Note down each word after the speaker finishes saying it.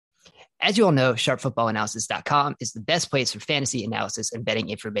As you all know, sharpfootballanalysis.com is the best place for fantasy analysis and betting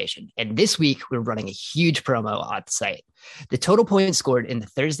information. And this week, we're running a huge promo on the site. The total points scored in the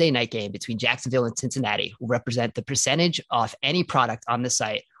Thursday night game between Jacksonville and Cincinnati will represent the percentage off any product on the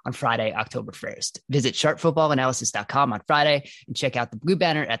site on Friday, October 1st. Visit sharpfootballanalysis.com on Friday and check out the blue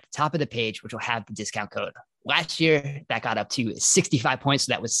banner at the top of the page, which will have the discount code. Last year, that got up to 65 points.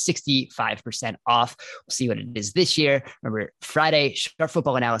 So that was 65% off. We'll see what it is this year. Remember, Friday,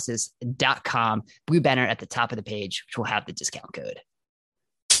 sharpfootballanalysis.com, blue banner at the top of the page, which will have the discount code.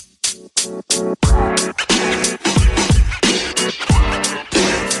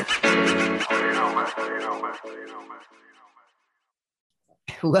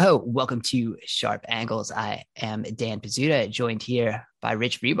 Hello, welcome to Sharp Angles. I am Dan Pizzuta, joined here by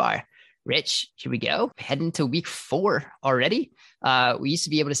Rich Rebar. Rich, here we go. Heading to week 4 already. We used to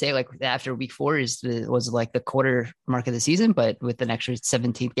be able to say like after week 4 was like the quarter mark of the season, but with an extra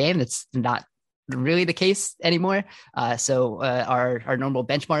 17th game, that's not really the case anymore. So our normal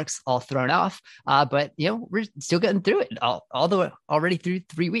benchmarks all thrown off. But we're still getting through it already through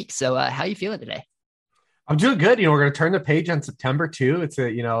 3 weeks. So how are you feeling today? I'm doing good. We're going to turn the page on September too. It's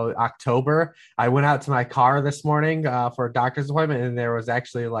October. I went out to my car this morning for a doctor's appointment, and there was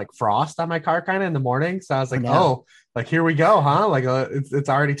actually like frost on my car kind of in the morning. So I was like, here we go, huh? Like it's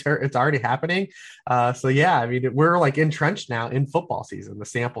already happening. So yeah, I mean, we're like entrenched now in football season. The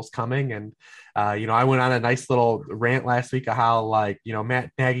sample's coming, and I went on a nice little rant last week of how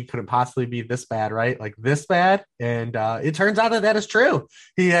Matt Nagy couldn't possibly be this bad, right? Like this bad, and it turns out that is true.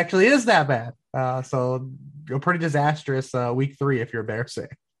 He actually is that bad. So a pretty disastrous week 3 if you're a Bears fan.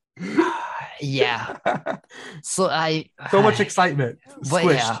 Yeah. So much excitement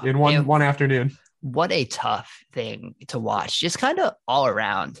squished in one afternoon. What a tough thing to watch. Just kind of all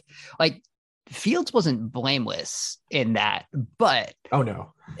around. Like Fields wasn't blameless in that, but oh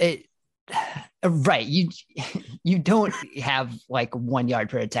no. Right. You don't have like 1 yard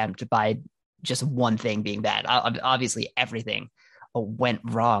per attempt by just one thing being bad. Obviously everything went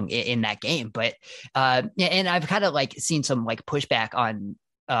wrong in that game, but and I've kind of like seen some like pushback on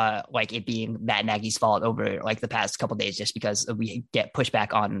like it being Matt Nagy's fault over like the past couple of days, just because we get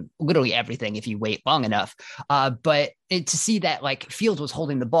pushback on literally everything if you wait long enough. But to see that like Fields was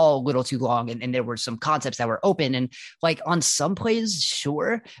holding the ball a little too long, and there were some concepts that were open, and like on some plays,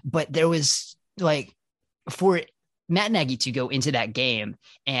 sure, but there was like for Matt Nagy to go into that game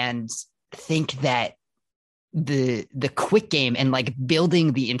and think that the quick game and like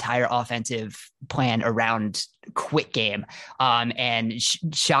building the entire offensive plan around quick game and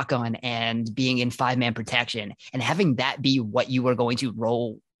shotgun and being in 5-man protection and having that be what you were going to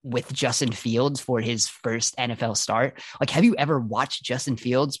roll with Justin Fields for his first NFL start. Like, have you ever watched Justin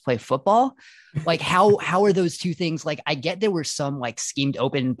Fields play football? Like how are those two things? Like, I get there were some like schemed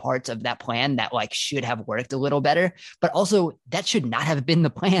open parts of that plan that like should have worked a little better, but also that should not have been the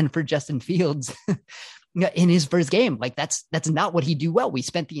plan for Justin Fields in his first game. Like that's not what he do well. We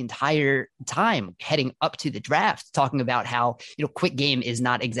spent the entire time heading up to the draft talking about how, quick game is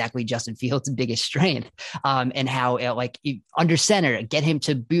not exactly Justin Fields' biggest strength. And how like under center, get him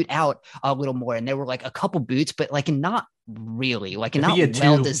to boot out a little more. And there were like a couple boots, but like not really like not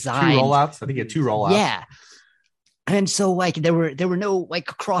well designed. 2 rollouts. I think he had 2 rollouts. Yeah. And so like there were no like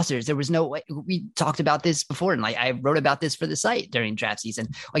crossers. There was no like, we talked about this before, and like I wrote about this for the site during draft season.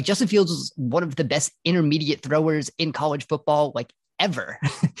 Like Justin Fields was one of the best intermediate throwers in college football like ever.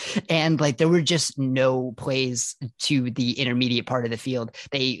 And like there were just no plays to the intermediate part of the field.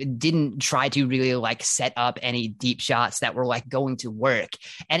 They didn't try to really like set up any deep shots that were like going to work.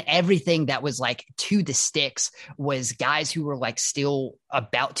 And everything that was like to the sticks was guys who were like still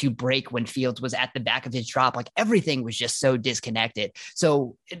about to break when Fields was at the back of his drop. Like everything was just so disconnected.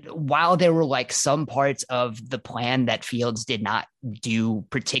 So while there were like some parts of the plan that Fields did not do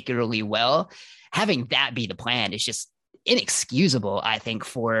particularly well, having that be the plan is just inexcusable, I think,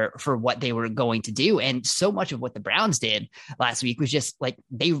 for what they were going to do. And so much of what the Browns did last week was just like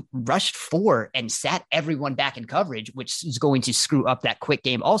they rushed 4 and sat everyone back in coverage, which is going to screw up that quick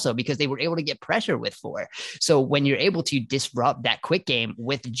game also, because they were able to get pressure with 4. So when you're able to disrupt that quick game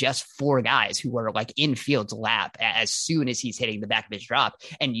with just 4 guys who are like in Fields' lap as soon as he's hitting the back of his drop,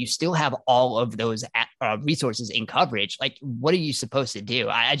 and you still have all of those resources in coverage, like what are you supposed to do?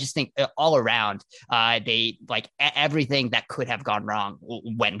 I just think all around they like everything that could have gone wrong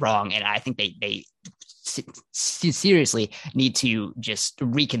went wrong. And I think they seriously need to just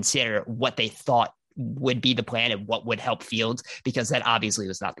reconsider what they thought would be the plan and what would help Fields, because that obviously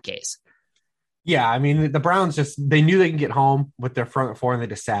was not the case. Yeah, I mean, the Browns they knew they can get home with their front 4, and they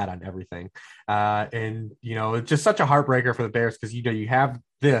just sat on everything. And, it's just such a heartbreaker for the Bears because, you have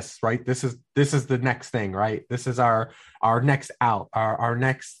this, right? This is the next thing, right? This is our next out, our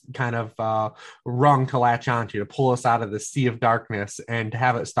next kind of rung to latch onto to pull us out of the sea of darkness, and to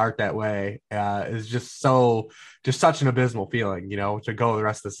have it start that way is just such an abysmal feeling, to go the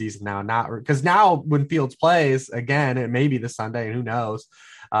rest of the season now. Not because now when Fields plays again, it may be this Sunday, and who knows.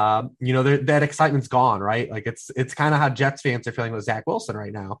 That excitement's gone, right? Like it's kind of how Jets fans are feeling with Zach Wilson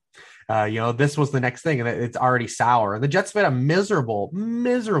right now. This was the next thing, and it's already sour. And the Jets have had a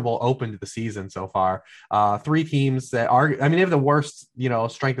miserable open to the season so far. Three teams that are, they have the worst,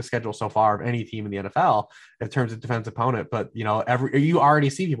 strength of schedule so far of any team in the NFL in terms of defensive opponent. But, you already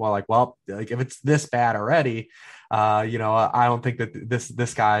see people are like, well, like if it's this bad already, I don't think that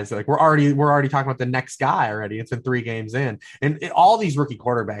this guy's like, we're already talking about the next guy already. It's been 3 games in, and all these rookie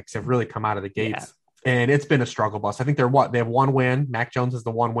quarterbacks have really come out of the gates. Yeah. And it's been a struggle bus. I think they have 1 win. Mac Jones is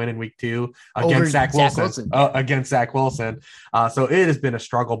the 1 win in week 2 against Zach Wilson. Against Zach Wilson. So it has been a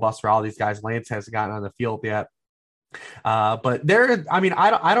struggle bus for all these guys. Lance hasn't gotten on the field yet. But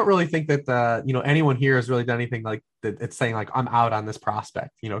I don't really think that anyone here has really done anything like that. It's saying like, I'm out on this prospect,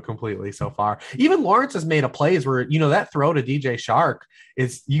 completely so far. Even Lawrence has made a plays where, that throw to DJ Shark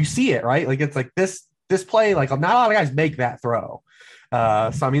is, you see it, right? Like, it's like this play, like not a lot of guys make that throw.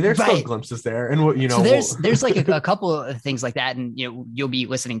 There's still glimpses there, and so there's like a couple of things like that, and you'll be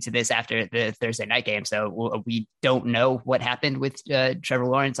listening to this after the Thursday night game, so we don't know what happened with Trevor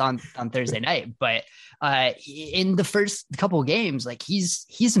Lawrence on Thursday night, but in the first couple of games, like he's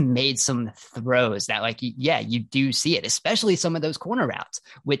made some throws that, like, you do see it, especially some of those corner routes,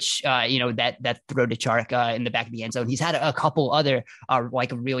 which that throw to Chark in the back of the end zone. He's had a couple other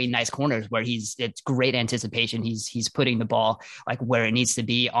like really nice corners where it's great anticipation. He's putting the ball like where it needs to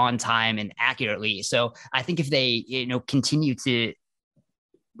be on time and accurately. So I think if they continue to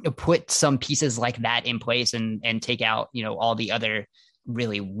put some pieces like that in place and take out all the other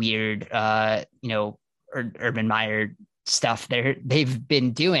really weird Urban Meyer stuff they've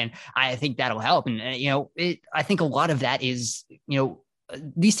been doing, I think that'll help. And I think a lot of that is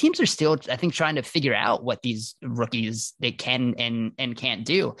these teams are still, I think, trying to figure out what these rookies they can and can't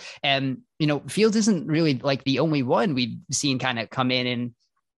do. And Fields isn't really like the only one we've seen kind of come in and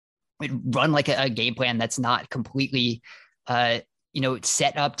run like a game plan that's not completely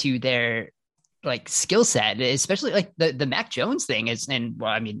set up to their like skill set, especially like the Mac Jones thing is. And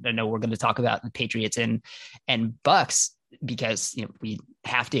well, I know we're going to talk about the Patriots and Bucks because we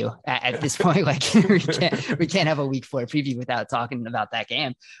have to at this point. Like we can't have a week 4 preview without talking about that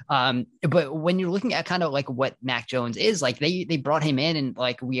game. But when you're looking at kind of like what Mac Jones is like, they brought him in and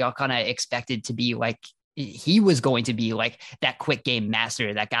like we all kind of expected to be like he was going to be like that quick game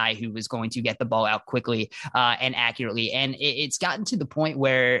master, that guy who was going to get the ball out quickly and accurately. And it's gotten to the point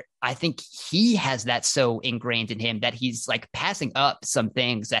where I think he has that so ingrained in him that he's like passing up some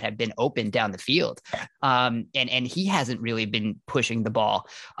things that have been open down the field. And he hasn't really been pushing the ball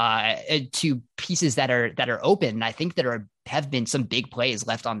to pieces that are open. And I think have been some big plays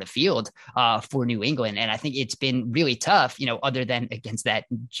left on the field for New England. And I think it's been really tough, other than against that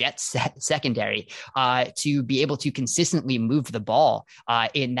Jets secondary, to be able to consistently move the ball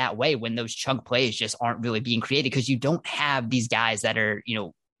in that way when those chunk plays just aren't really being created, because you don't have these guys that are,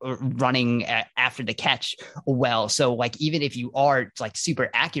 running after the catch well. So like, even if you are like super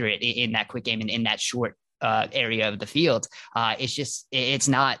accurate in that quick game and in that short area of the field, it's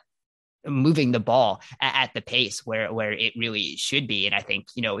not moving the ball at the pace where it really should be. And I think,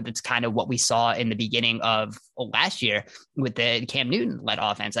 that's kind of what we saw in the beginning of last year with the Cam Newton led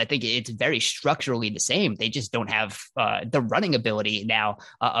offense. I think it's very structurally the same. They just don't have the running ability now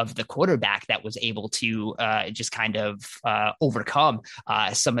of the quarterback that was able to just kind of overcome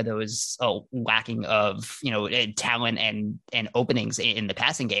some of those lacking of, talent and openings in the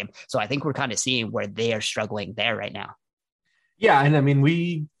passing game. So I think we're kind of seeing where they are struggling there right now. Yeah. And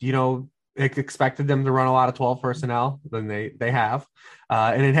we, expected them to run a lot of 12 personnel than they have.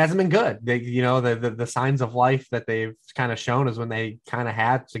 And it hasn't been good. They, the signs of life that they've kind of shown is when they kind of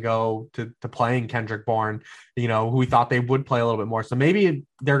had to go to playing Kendrick Bourne, who we thought they would play a little bit more. So maybe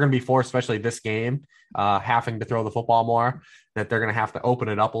they're going to be forced, especially this game, having to throw the football more, that they're going to have to open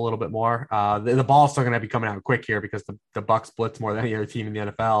it up a little bit more. The ball's still going to be coming out quick here because the Bucks blitz more than any other team in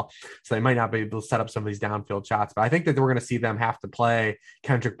the NFL. So they might not be able to set up some of these downfield shots, but I think that we're going to see them have to play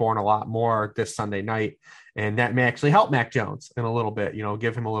Kendrick Bourne a lot more this Sunday night. And that may actually help Mac Jones in a little bit,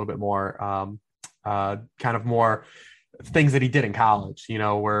 give him a little bit more, kind of more things that he did in college,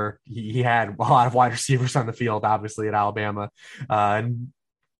 where he had a lot of wide receivers on the field, obviously at Alabama. And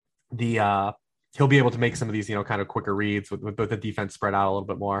he'll be able to make some of these, kind of quicker reads with the defense spread out a little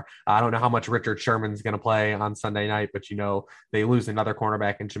bit more. I don't know how much Richard Sherman's going to play on Sunday night, but they lose another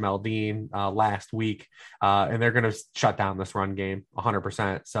cornerback in Jamel Dean last week, and they're going to shut down this run game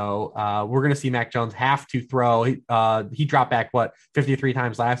 100%. So we're going to see Mac Jones have to throw. He dropped back 53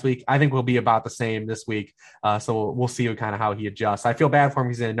 times last week. I think we'll be about the same this week. So we'll see kind of how he adjusts. I feel bad for him.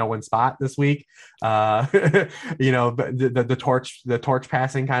 He's in a no-win spot this week. The torch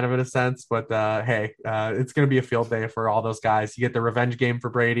passing kind of in a sense, but hey, it's going to be a field day for all those guys. You get the revenge game for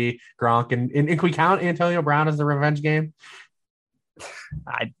Brady, Gronk, and can we count Antonio Brown as the revenge game?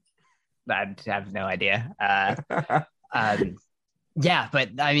 I have no idea. Yeah, but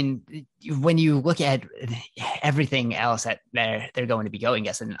I mean, when you look at everything else that they're going to be going,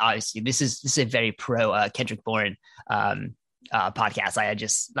 yes, and obviously this is a very pro Kendrick Bourne podcast.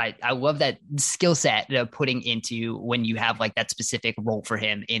 I love that skill set putting into when you have like that specific role for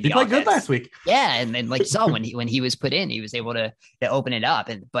him in the offense. He played good last week. Yeah, and like you saw when he was put in, he was able to open it up.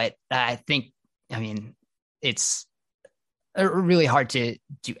 But I think, I mean, it's really hard to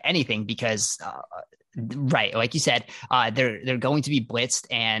do anything because right, like you said, they're going to be blitzed,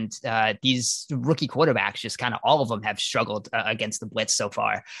 and these rookie quarterbacks, just kind of all of them have struggled against the blitz so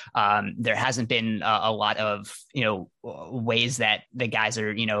far. There hasn't been a lot of ways that the guys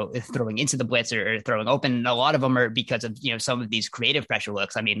are throwing into the blitz or throwing open. A lot of them are because of some of these creative pressure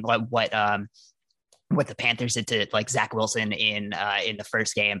looks. I mean, what the Panthers did to like Zach Wilson in the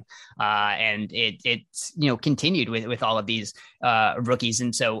first game, and it's continued with all of these rookies,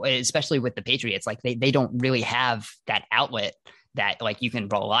 and so especially with the Patriots, like they don't really have that outlet that like you can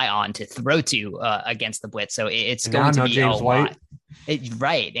rely on to throw to against the blitz. So it's going to be James White,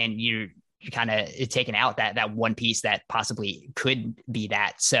 right? And you're kind of taking out that one piece that possibly could be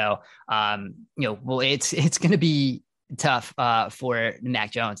that. So well, it's going to be tough for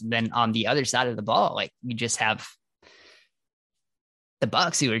Mac Jones. And then on the other side of the ball, like you just have the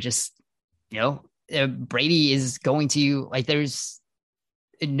Bucs who are just, Brady is going to like, there's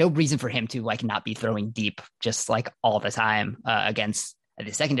no reason for him to like not be throwing deep just like all the time against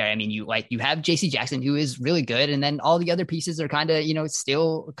the secondary. I mean, you have JC Jackson, who is really good. And then all the other pieces are kind of,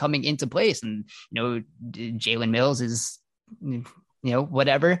 still coming into place. And, Jalen Mills is,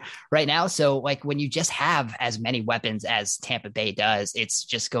 whatever right now. So like when you just have as many weapons as Tampa Bay does, it's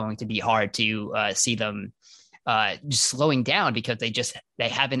just going to be hard to see them just slowing down because they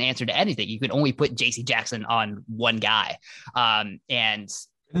haven't answered anything. You can only put JC Jackson on one guy. And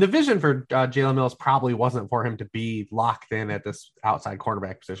the vision for Jalen Mills probably wasn't for him to be locked in at this outside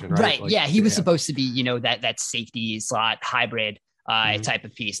cornerback position, right? Right. Like, yeah. He was supposed to be, that safety slot hybrid type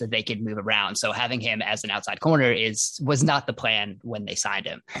of piece that they could move around. So having him as an outside corner was not the plan when they signed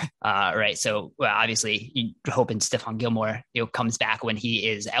him. Right. So obviously you're hoping Stephon Gilmore, comes back when he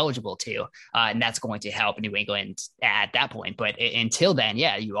is eligible to, and that's going to help New England at that point. But until then,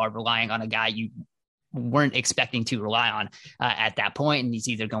 yeah, you are relying on a guy you weren't expecting to rely on at that point. And he's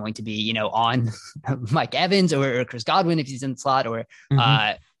either going to be, on Mike Evans or Chris Godwin if he's in the slot, or,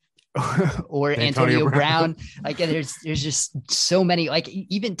 or Antonio Brown. Like there's just so many, like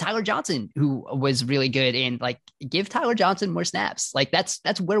even Tyler Johnson, who was really good, and like give Tyler Johnson more snaps. Like that's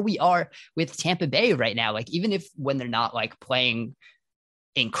where we are with Tampa Bay right now. Like even if when they're not like playing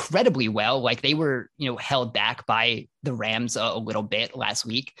incredibly well, like they were, held back by the Rams a little bit last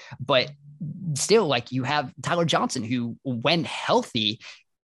week, but still like you have Tyler Johnson, who when healthy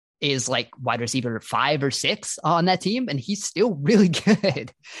is like wide receiver 5 or 6 on that team, and he's still really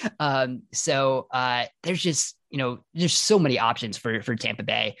good. So there's just, there's so many options for Tampa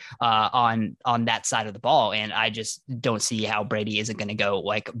Bay on that side of the ball. And I just don't see how Brady isn't going to go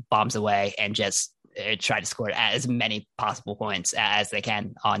like bombs away and just try to score as many possible points as they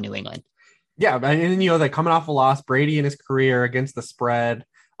can on New England. Yeah. And they're coming off a loss. Brady in his career against the spread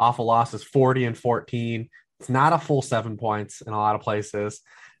off a loss is 40-14. It's not a full 7 points in a lot of places.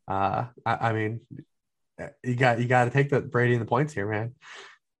 I mean, you got to take the Brady and the points here, man.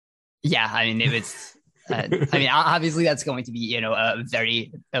 Yeah, I mean, it was. I mean, obviously, that's going to be a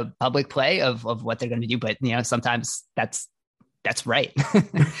very public play of what they're going to do, but sometimes that's right.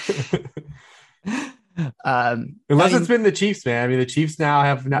 Unless it's been the Chiefs, man. I mean, the Chiefs now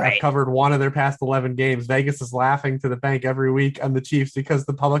have covered one of their past 11 games. Vegas is laughing to the bank every week on the Chiefs because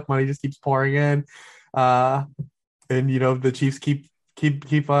the public money just keeps pouring in, and the Chiefs keep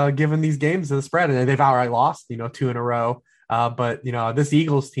giving these games to the spread, and they've outright lost 2 in a row. But this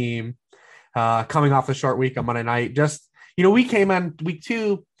Eagles team coming off the short week on Monday night, just we came on week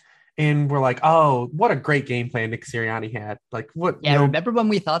 2 and we're like, oh, what a great game plan Nick Sirianni had. Like what? Yeah, remember when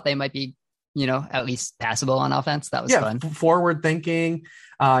we thought they might be at least passable on offense. That was Yeah, fun. forward thinking.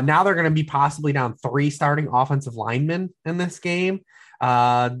 Now they're going to be possibly down 3 starting offensive linemen in this game.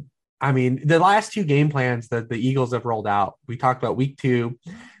 I mean, the last 2 game plans that the Eagles have rolled out, we talked about week 2.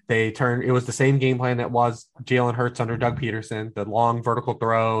 It was the same game plan that was Jalen Hurts under Doug Peterson, the long vertical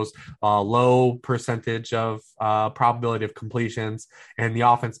throws, low percentage of probability of completions, and the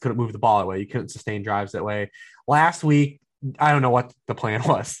offense couldn't move the ball that way. You couldn't sustain drives that way. Last week, I don't know what the plan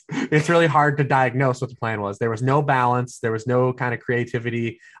was. It's really hard to diagnose what the plan was. There was no balance. There was no kind of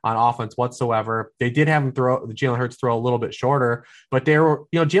creativity on offense whatsoever. They did have Jalen Hurts throw a little bit shorter, but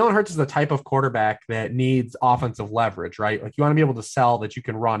Jalen Hurts is the type of quarterback that needs offensive leverage, right? Like you want to be able to sell that you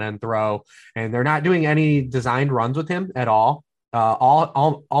can run and throw, and they're not doing any designed runs with him at all.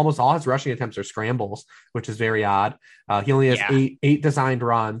 Almost all his rushing attempts are scrambles, which is very odd. He only has eight designed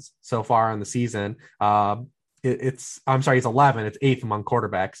runs so far in the season. He's 11. It's 8th among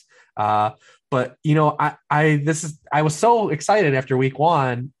quarterbacks. But I was so excited after week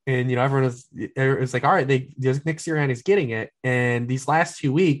 1, and everyone was like, all right, Nick Sirianni's getting it. And these last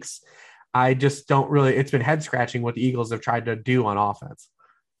 2 weeks, I just don't really. It's been head scratching what the Eagles have tried to do on offense.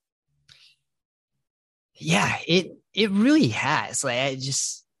 Yeah, it really has. Like,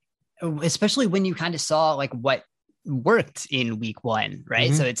 especially when you kind of saw like what worked in week 1, right?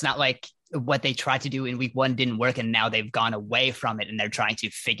 Mm-hmm. So it's not like what they tried to do in week 1 didn't work and now they've gone away from it and they're trying to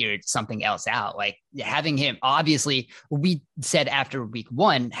figure something else out. Like having him, obviously we said after week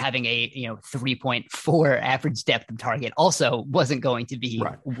 1, having a 3.4 average depth of target also wasn't going to be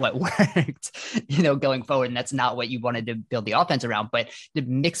what worked, going forward. And that's not what you wanted to build the offense around, but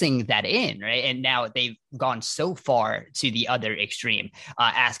mixing that in, right? And now they've gone so far to the other extreme,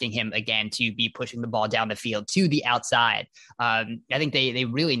 asking him again to be pushing the ball down the field to the outside. I think they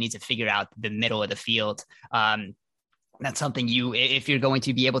really need to figure out the middle of the field. That's something if you're going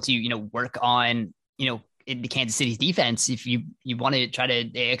to be able to, work on, in the Kansas City's defense, if you want to try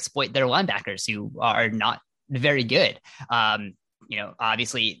to exploit their linebackers who are not very good.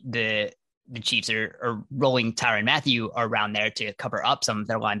 Obviously the Chiefs are rolling Tyrann Mathieu around there to cover up some of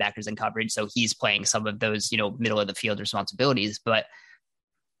their linebackers in coverage. So he's playing some of those, middle of the field responsibilities. But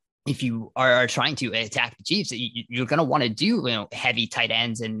if you are trying to attack the Chiefs, you're going to want to do, heavy tight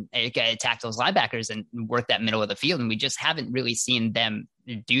ends and attack those linebackers and work that middle of the field. And we just haven't really seen them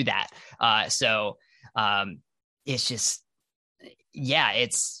do that. It's just,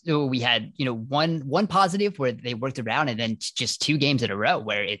 we had, one positive where they worked around, and then just 2 games in a row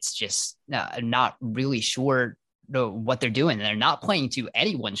where it's just not really sure what they're doing. They're not playing to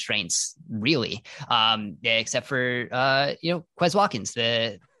anyone's strengths really, except for, Quez Watkins,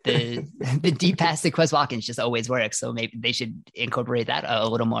 the deep pass to Quez Watkins just always works. So maybe they should incorporate that a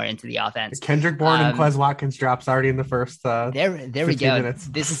little more into the offense. Kendrick Bourne and Quez Watkins drops already in the first. There we go. Minutes.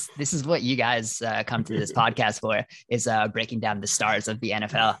 This is what you guys come to this podcast for, is breaking down the stars of the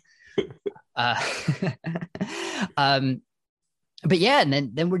NFL. But yeah,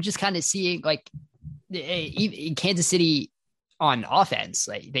 and then we're just kind of seeing like in Kansas City on offense,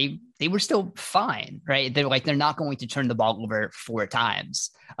 like they were still fine, right? They're not going to turn the ball over 4 times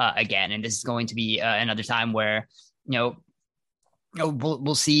again, and this is going to be another time where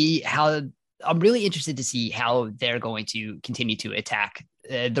we'll see how. I'm really interested to see how they're going to continue to attack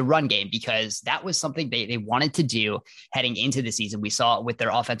the run game, because that was something they wanted to do heading into the season. We saw it with their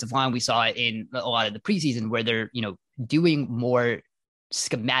offensive line. We saw it in a lot of the preseason where they're doing more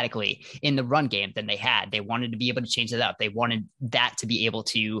schematically in the run game than they had. They wanted to be able to change it up. They wanted that to be able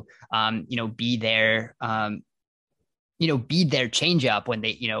to, be their change up when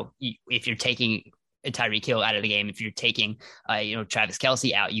they, if you're taking Tyreek Hill out of the game, if you're taking, Travis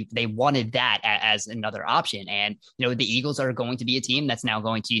Kelce out, they wanted that as another option. And, the Eagles are going to be a team that's now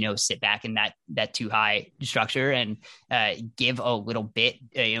going to, sit back in that too high structure and give a little bit,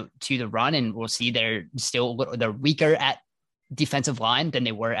 to the run. And we'll see they're weaker at defensive line than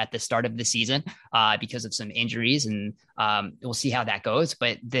they were at the start of the season because of some injuries, and we'll see how that goes.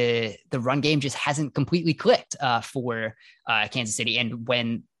 But the run game just hasn't completely clicked for Kansas City, and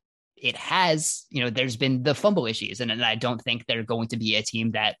when it has, there's been the fumble issues, and I don't think they're going to be a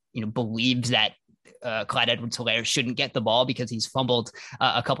team that believes that Clyde Edwards-Helaire shouldn't get the ball because he's fumbled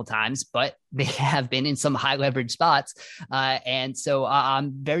a couple times, but they have been in some high leverage spots. And so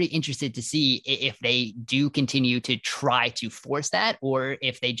I'm very interested to see if they do continue to try to force that, or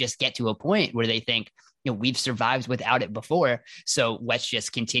if they just get to a point where they think, we've survived without it before. So let's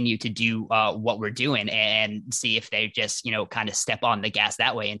just continue to do what we're doing and see if they just, kind of step on the gas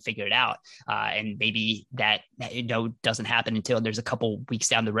that way and figure it out. And maybe that, doesn't happen until there's a couple weeks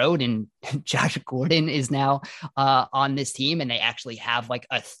down the road and Josh Gordon is now on this team and they actually have like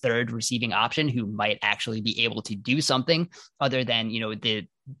a third receiving option who might actually be able to do something other than,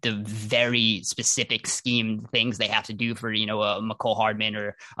 the very specific scheme things they have to do for, a McCole Hardman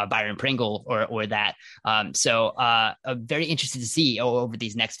or a Byron Pringle or that. So I'm very interested to see over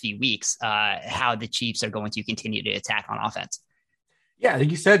these next few weeks how the Chiefs are going to continue to attack on offense. Yeah,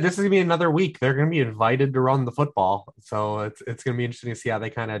 like you said, this is going to be another week. They're going to be invited to run the football. So it's going to be interesting to see how they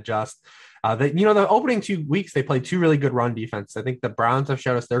kind of adjust. The opening 2 weeks, they played two really good run defense. I think the Browns have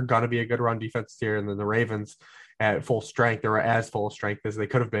showed us they're going to be a good run defense here. And then the Ravens at full strength, they were as full strength as they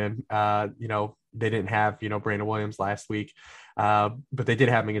could have been. They didn't have, Brandon Williams last week, but they did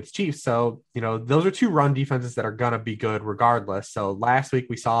have him against Chiefs. So, those are two run defenses that are going to be good regardless. So last week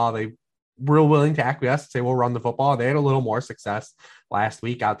we saw they were willing to acquiesce, say we'll run the football. They had a little more success last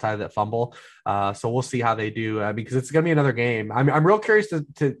week outside of that fumble. So we'll see how they do because it's going to be another game. I'm real curious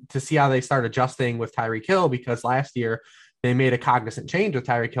to see how they start adjusting with Tyreek Hill because last year they made a cognizant change with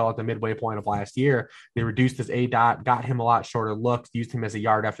Tyreek Hill at the midway point of last year. They reduced his ADOT, got him a lot shorter looks, used him as a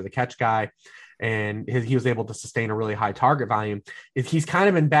yard after the catch guy, and he was able to sustain a really high target volume. He's kind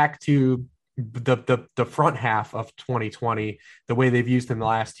of been back to the front half of 2020, the way they've used him the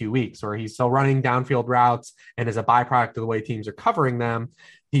last 2 weeks, where he's still running downfield routes, and as a byproduct of the way teams are covering them,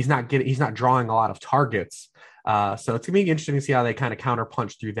 he's not drawing a lot of targets. So it's gonna be interesting to see how they kind of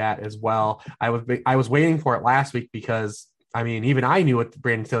counterpunch through that as well. I was waiting for it last week because even I knew what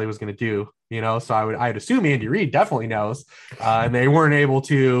Brandon Staley was going to do, so I'd assume Andy Reid definitely knows, and they weren't able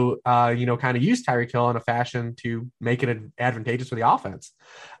to, kind of use Tyreek Hill in a fashion to make it advantageous for the offense.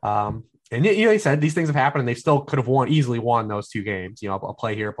 And he said these things have happened and they still could have easily won those two games, a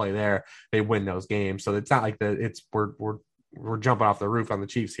play here, play there, they win those games. So it's not like we're jumping off the roof on the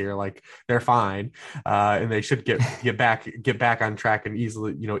Chiefs here. Like they're fine. And they should get back on track and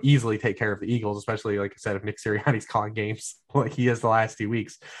easily take care of the Eagles, especially like I said, if Nick Sirianni's calling games like he has the last 2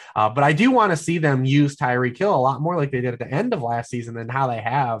 weeks. But I do want to see them use Tyreek Hill a lot more like they did at the end of last season than how they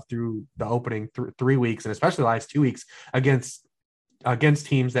have through the opening 3 weeks. And especially the last 2 weeks against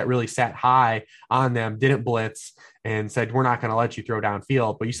teams that really sat high on them, didn't blitz, and said, we're not going to let you throw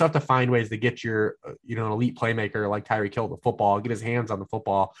downfield. But you still have to find ways to get your, an elite playmaker like Tyreek Hill the football, get his hands on the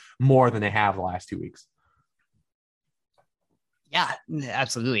football more than they have the last 2 weeks. Yeah,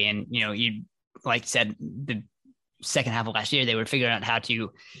 absolutely. And, you like said, the second half of last year, they were figuring out how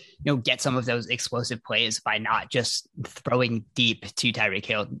to, get some of those explosive plays by not just throwing deep to Tyreek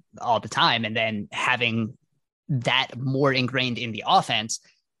Hill all the time and then having that more ingrained in the offense,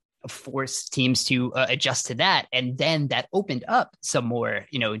 force teams to adjust to that. And then that opened up some more,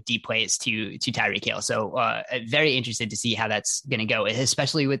 deep plays to Tyreek Hill. So very interested to see how that's going to go,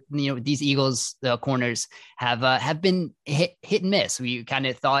 especially with, these Eagles corners have been hit and miss. We kind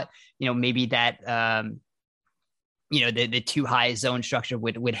of thought, maybe that, the too high zone structure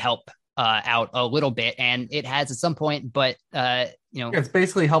would help out a little bit, and it has at some point, but it's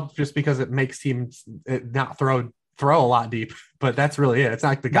basically helped just because it makes teams not throw a lot deep, but that's really it. It's not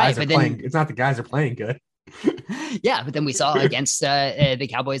like the guys are playing. It's not the guys are playing good. Yeah, but then we saw against the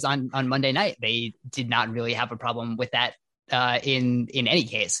Cowboys on Monday night, they did not really have a problem with that in any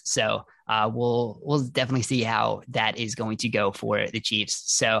case. So we'll definitely see how that is going to go for the Chiefs.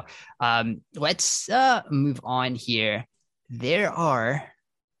 So let's move on here. There are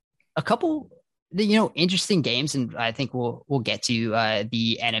a couple, interesting games, and I think we'll get to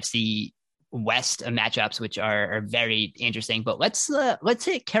the NFC West matchups, which are very interesting. But let's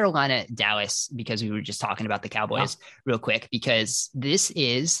hit Carolina Dallas, because we were just talking about the Cowboys real quick, because this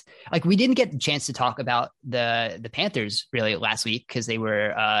is like, we didn't get the chance to talk about the Panthers really last week because they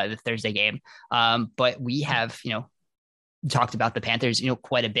were the Thursday game. But we have, talked about the Panthers,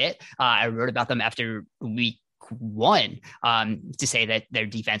 quite a bit. I wrote about them after week 1 to say that their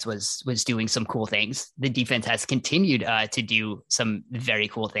defense was doing some cool things. The defense has continued to do some very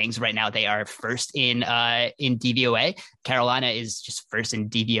cool things. Right now, they are first in DVOA. Carolina is just first in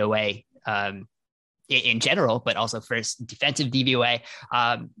DVOA in general, but also first defensive DVOA.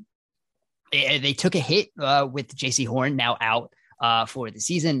 They took a hit with J.C. Horn now out for the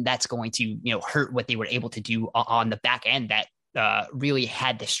season. That's going to hurt what they were able to do on the back end that really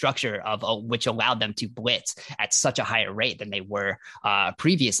had the structure of which allowed them to blitz at such a higher rate than they were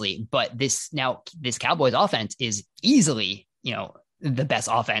previously. But this Cowboys offense is easily, the best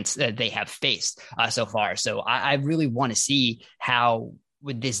offense that they have faced so far. So I really want to see how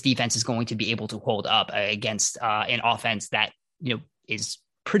this defense is going to be able to hold up against an offense that, is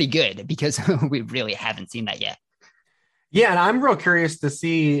pretty good, because we really haven't seen that yet. Yeah, and I'm real curious to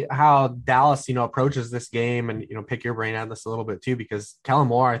see how Dallas, approaches this game, and pick your brain on this a little bit too, because Kellen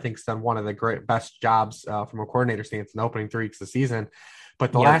Moore, I think, has done one of the best jobs from a coordinator stance in the opening 3 weeks of the season.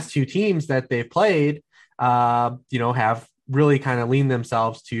 But the last 2 teams that they've played, have really kind of lean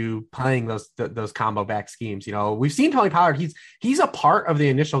themselves to playing those combo back schemes. We've seen Tony Pollard. He's a part of the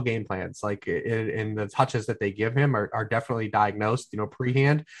initial game plans, like in the touches that they give him are definitely diagnosed,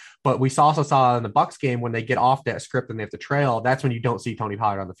 pre-hand. But we also saw in the Bucs game, when they get off that script and they have to trail, that's when you don't see Tony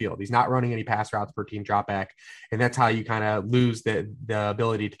Pollard on the field. He's not running any pass routes per team drop back. And that's how you kind of lose the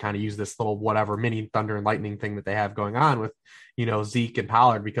ability to kind of use this little whatever mini thunder and lightning thing that they have going on with, Zeke and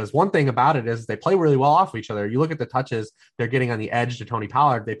Pollard. Because one thing about it is they play really well off of each other. You look at the touches they're getting on the edge to Tony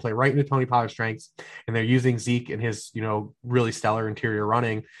Pollard, they play right into Tony Pollard's strengths, and they're using Zeke and his, really stellar interior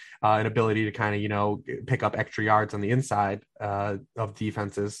running and ability to kind of, pick up extra yards on the inside of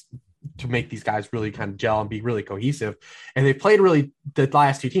defenses to make these guys really kind of gel and be really cohesive. And they played really the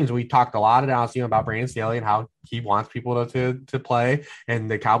last 2 teams. We talked a lot about Brandon Staley and how he wants people to play. And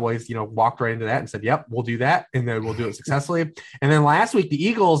the Cowboys, walked right into that and said, yep, we'll do that. And then we'll do it successfully. And then last week, the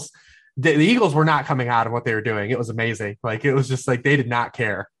Eagles were not coming out of what they were doing. It was amazing. Like, it was just like, they did not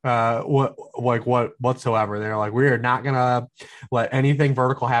care whatsoever. They're like, we are not going to let anything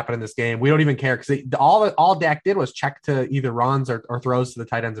vertical happen in this game. We don't even care. Cause all Dak did was check to either runs or throws to the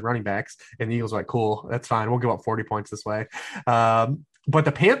tight ends and running backs. And the Eagles were like, cool, that's fine. We'll give up 40 points this way. But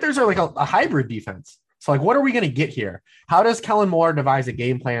the Panthers are like a hybrid defense. So, like, what are we going to get here? How does Kellen Moore devise a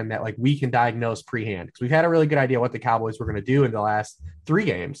game plan that, like, we can diagnose pre-hand? Because we've had a really good idea what the Cowboys were going to do in the last 3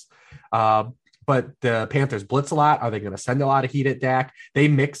 games. But the Panthers blitz a lot. Are they going to send a lot of heat at Dak? They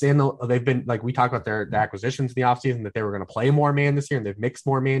mix in. They've been, like, we talked about their acquisitions in the offseason, that they were going to play more man this year, and they've mixed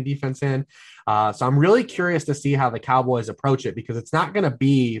more man defense in. So I'm really curious to see how the Cowboys approach it, because it's not going to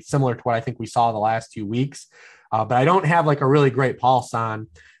be similar to what I think we saw the last 2 weeks. But I don't have, like, a really great pulse on,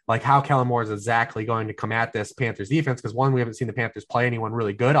 like, how Kellen Moore is exactly going to come at this Panthers defense. Because 1, we haven't seen the Panthers play anyone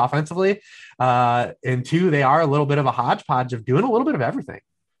really good offensively. And 2, they are a little bit of a hodgepodge of doing a little bit of everything.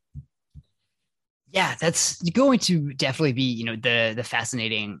 Yeah, that's going to definitely be, the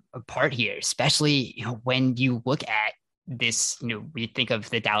fascinating part here, especially, when you look at this, we think of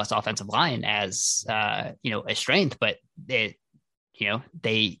the Dallas offensive line as, a strength, but they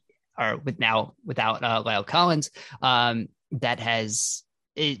are without Lyle Collins, that has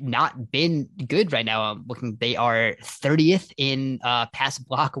not been good right now. I'm looking, they are 30th in pass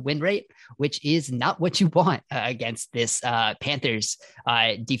block win rate, which is not what you want against this Panthers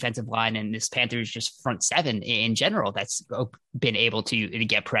defensive line, and this Panthers just front 7 in general that's been able to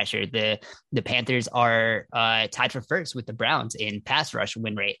get pressure. The Panthers are tied for first with the Browns in pass rush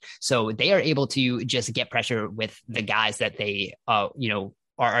win rate, so they are able to just get pressure with the guys that they are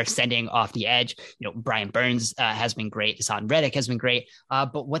sending off the edge. Brian Burns has been great. Hassan Reddick has been great.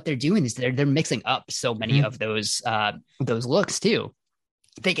 But what they're doing is they're mixing up so many of those looks too.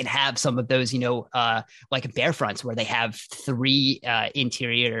 They can have some of those, like bear fronts where they have 3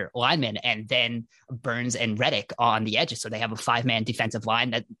 interior linemen and then Burns and Reddick on the edges. So they have a 5-man defensive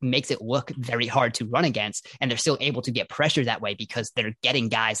line that makes it look very hard to run against. And they're still able to get pressure that way because they're getting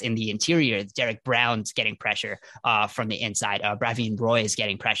guys in the interior. Derek Brown's getting pressure from the inside. Bravion Roy is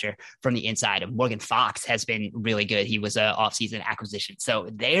getting pressure from the inside. Morgan Fox has been really good. He was an offseason acquisition. So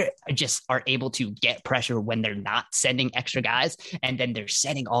they just are able to get pressure when they're not sending extra guys. And then they're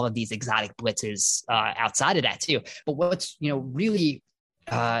setting all of these exotic blitzes outside of that too. But what's, really,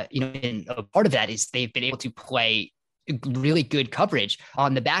 and a part of that is they've been able to play really good coverage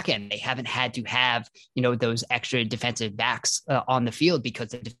on the back end. They haven't had to have, those extra defensive backs on the field because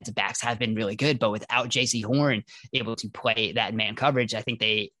the defensive backs have been really good. But without JC Horn able to play that man coverage, I think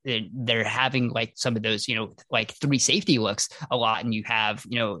they're having like some of those, like 3 safety looks a lot. And you have,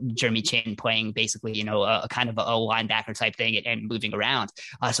 Jeremy Chin playing basically, a kind of a linebacker type thing and moving around.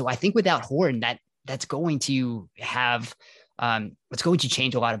 So I think without Horn, that's going to have, it's going to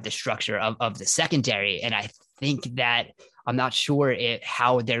change a lot of the structure of the secondary. And I think that I'm not sure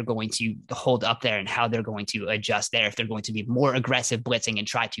how they're going to hold up there and how they're going to adjust there, if they're going to be more aggressive blitzing and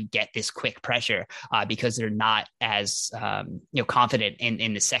try to get this quick pressure because they're not as confident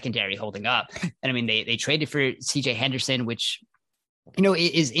in the secondary holding up. And I mean, they traded for CJ Henderson, which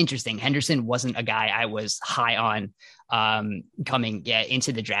is interesting. Henderson wasn't a guy I was high on coming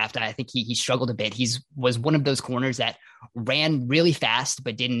into the draft. I think he struggled a bit. Was one of those corners that ran really fast,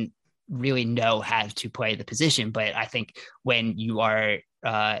 but didn't really know how to play the position. But I think when you are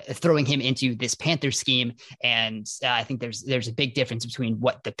throwing him into this Panther scheme. And I think there's a big difference between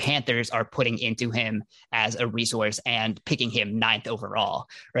what the Panthers are putting into him as a resource and picking him 9th overall,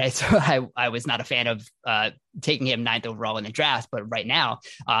 right? So I was not a fan of taking him 9th overall in the draft, but right now,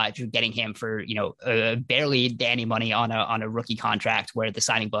 if you're getting him for barely Danny money on a rookie contract where the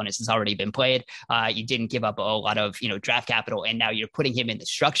signing bonus has already been played, you didn't give up a lot of draft capital, and now you're putting him in the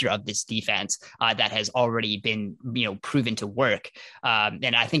structure of this defense that has already been proven to work.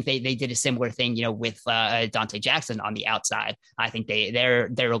 And I think they did a similar thing with Dante Jackson on the outside. I think they're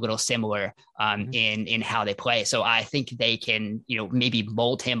a little similar in how they play. So I think they can maybe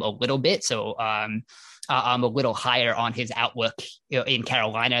mold him a little bit. So I'm a little higher on his outlook in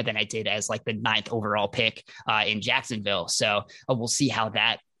Carolina than I did as like the 9th overall pick in Jacksonville. So we'll see how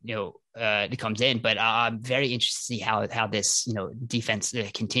that it comes in, but I'm very interested to see how this defense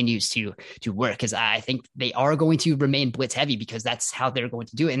continues to work, because I think they are going to remain blitz heavy because that's how they're going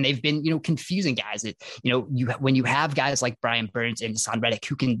to do it, and they've been confusing guys. When you have guys like Brian Burns and Hassan Reddick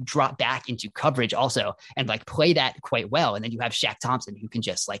who can drop back into coverage also and like play that quite well, and then you have Shaq Thompson who can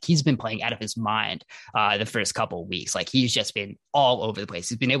just he's been playing out of his mind the first couple of weeks. He's just been all over the place.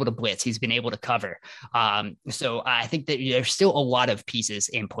 He's been able to blitz, he's been able to cover. So I think that there's still a lot of pieces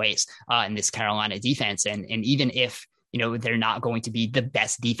in place in this Carolina defense. And even if, they're not going to be the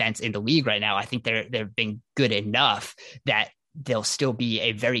best defense in the league right now, I think they've been good enough that they'll still be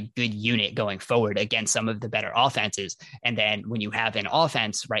a very good unit going forward against some of the better offenses. And then when you have an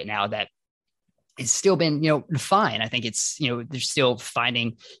offense right now that it's still been, fine. I think it's, they're still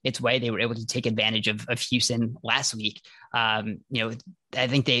finding its way. They were able to take advantage of Houston last week. I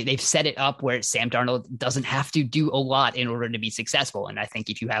think they've set it up where Sam Darnold doesn't have to do a lot in order to be successful. And I think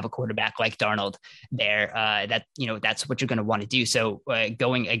if you have a quarterback like Darnold there, that's what you're going to want to do. So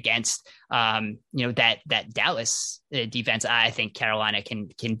going against, that Dallas defense, I think Carolina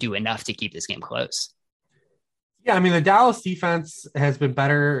can do enough to keep this game close. Yeah, I mean, the Dallas defense has been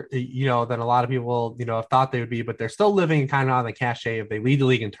better, than a lot of people, have thought they would be, but they're still living kind of on the cachet of they lead the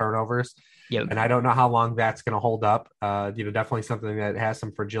league in turnovers. Yep. And I don't know how long that's going to hold up. Definitely something that has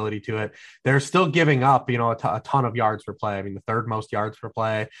some fragility to it. They're still giving up, a ton of yards per play. I mean, the 3rd most yards per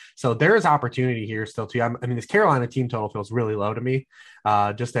play. So there is opportunity here still too. I mean, this Carolina team total feels really low to me,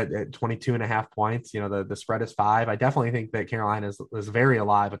 just at 22.5 points. The spread is 5. I definitely think that Carolina is very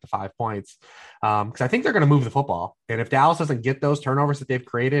alive at the 5 points, because I think they're going to move the football. And if Dallas doesn't get those turnovers that they've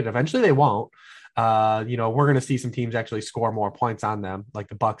created, eventually they won't. We're going to see some teams actually score more points on them, like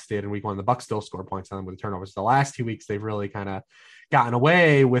the Bucs did in week 1. The Bucs still score points on them with the turnovers. The last 2 weeks, they've really kind of gotten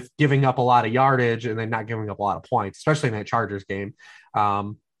away with giving up a lot of yardage and then not giving up a lot of points, especially in that Chargers game.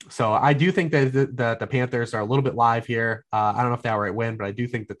 So I do think that the Panthers are a little bit live here. I don't know if they outright win, but I do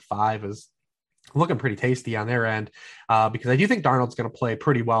think that 5 is looking pretty tasty on their end, because I do think Darnold's going to play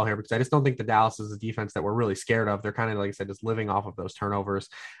pretty well here, because I just don't think the Dallas is a defense that we're really scared of. They're kind of, like I said, just living off of those turnovers.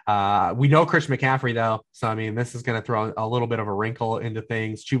 We know Christian McCaffrey though. So, I mean, this is going to throw a little bit of a wrinkle into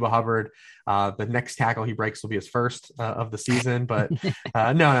things. Chuba Hubbard, the next tackle he breaks will be his first of the season, but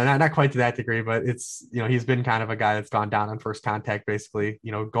no, not quite to that degree, but it's, he's been kind of a guy that's gone down on first contact, basically,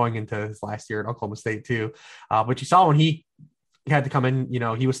 going into his last year at Oklahoma State too. But you saw when he had to come in,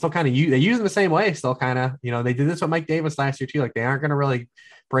 he was still kind of, they use him the same way, still kind of, they did this with Mike Davis last year too. Like, they aren't going to really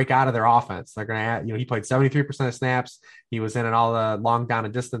break out of their offense. They're going to add, he played 73% of snaps. He was in all the long down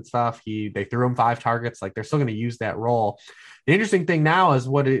and distance stuff. They threw him 5 targets. Like, they're still going to use that role. The interesting thing now is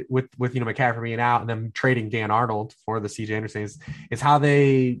with McCaffrey being out and them trading Dan Arnold for the CJ Anderson is how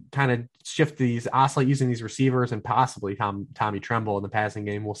they kind of shift oscillate using these receivers and possibly Tommy Tremble in the passing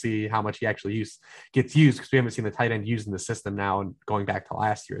game. We'll see how much he actually gets used, because we haven't seen the tight end used in the system now and going back to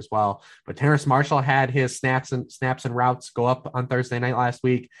last year as well. But Terrace Marshall had his snaps and routes go up on Thursday night last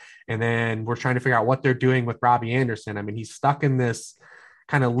week. And then we're trying to figure out what they're doing with Robbie Anderson. I mean, he's stuck in this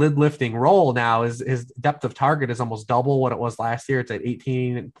kind of lid lifting role now. His depth of target is almost double what it was last year. It's at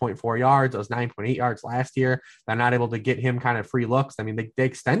 18.4 yards. It was 9.8 yards last year. They're not able to get him kind of free looks. I mean, they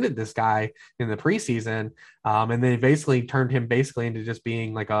extended this guy in the preseason, and they basically turned him into just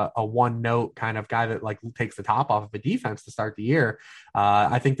being like a one note kind of guy that like takes the top off of the defense to start the year.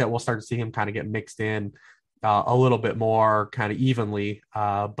 I think that we'll start to see him kind of get mixed in a little bit more kind of evenly,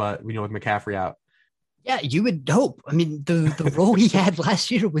 but with McCaffrey out. Yeah, you would hope. I mean, the role he had last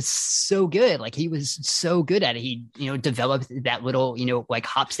year was so good. Like, he was so good at it. He, developed that little, like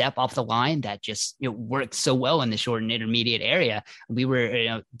hop step off the line that just worked so well in the short and intermediate area. We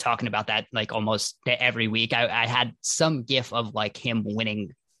were talking about that like almost every week. I had some gif of like him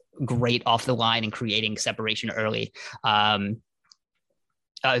winning great off the line and creating separation early.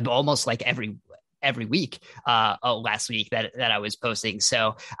 Almost like every every week last week that I was posting.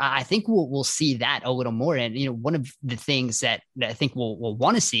 So I think we'll see that a little more. And one of the things that I think we'll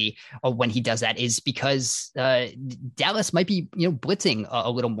want to see when he does that is because Dallas might be blitzing a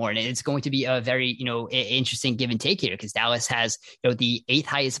little more, and it's going to be a very interesting give and take here, because Dallas has the 8th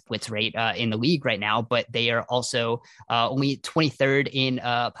highest blitz rate in the league right now, but they are also only 23rd in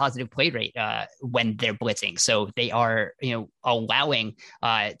positive play rate when they're blitzing. So they are allowing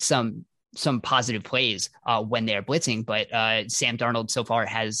some positive plays when they're blitzing, but Sam Darnold so far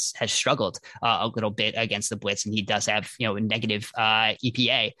has struggled a little bit against the blitz, and he does have negative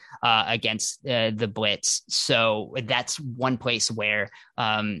EPA against the blitz. So that's one place where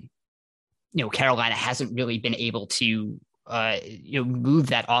Carolina hasn't really been able to move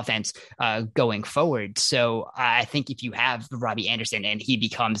that offense going forward. So I think if you have Robbie Anderson and he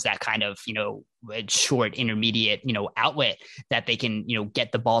becomes that kind of short intermediate outlet that they can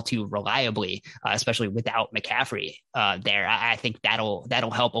get the ball to reliably, especially without McCaffrey there, I think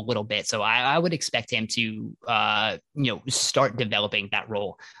that'll help a little bit. So I would expect him to start developing that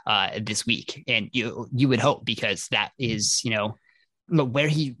role this week, and you would hope, because that is where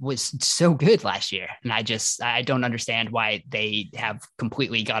he was so good last year. And I don't understand why they have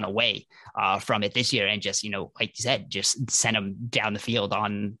completely gone away from it this year and just, like you said, just send him down the field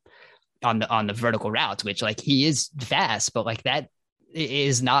on the vertical routes, which he is fast, but that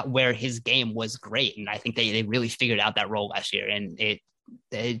is not where his game was great. And I think they really figured out that role last year, and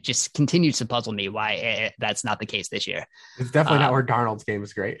it just continues to puzzle me why that's not the case this year. It's definitely not where Darnold's game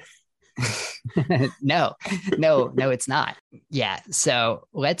is great. No, it's not. Yeah. So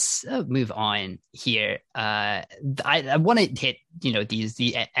let's move on here. I want to hit,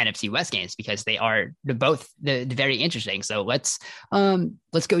 the NFC West games, because they are both the very interesting. So let's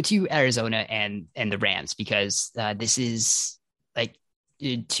go to Arizona and the Rams, because this is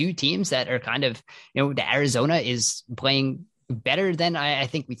two teams that are kind of, the Arizona is playing better than I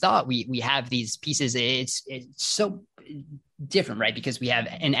think we thought. We have these pieces. It's so different, right? Because we have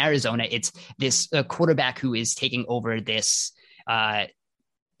in Arizona, it's this quarterback who is taking over this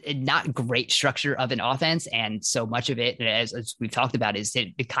not great structure of an offense, and so much of it, as we've talked about, is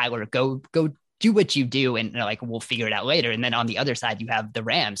that Kyler go do what you do, and we'll figure it out later. And then on the other side, you have the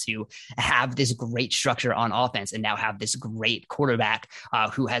Rams, who have this great structure on offense and now have this great quarterback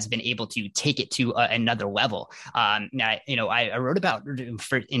who has been able to take it to another level. Now, I wrote about in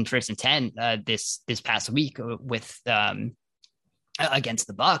First and 10 this past week with against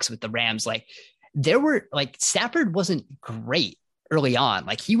the Bucs with the Rams. There were Stafford wasn't great early on.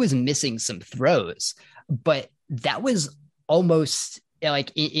 He was missing some throws, but that was almost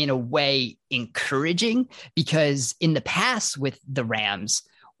in a way encouraging, because in the past with the Rams,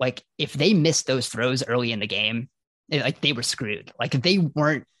 if they missed those throws early in the game, they were screwed. They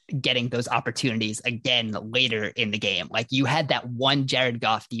weren't getting those opportunities again later in the game. You had that one Jared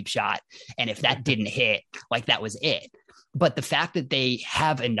Goff deep shot, and if that didn't hit, that was it. But the fact that they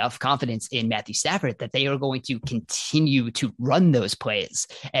have enough confidence in Matthew Stafford that they are going to continue to run those plays,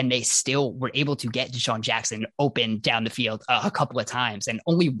 and they still were able to get Deshaun Jackson open down the field a couple of times, and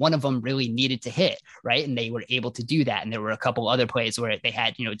only one of them really needed to hit, right? And they were able to do that. And there were a couple other plays where they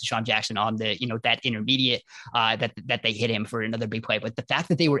had, Deshaun Jackson on the, that intermediate that they hit him for another big play. But the fact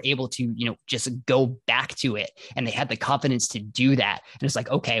that they were able to, just go back to it, and they had the confidence to do that. And it's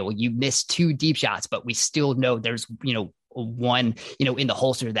okay, well, you missed 2 deep shots, but we still know there's, one, in the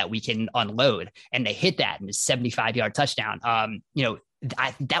holster that we can unload, and they hit that in a 75-yard touchdown.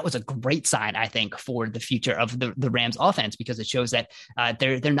 That was a great sign, I think, for the future of the Rams offense, because it shows that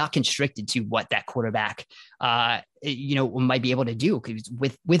they're not constricted to what that quarterback might be able to do. Because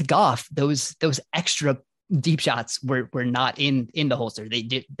with Goff, those extra deep shots were not in the holster. They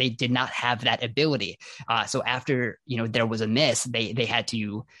did not have that ability. So after there was a miss, they had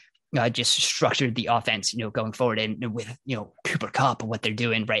to just structured the offense, going forward, and with, Cooper Kupp, what they're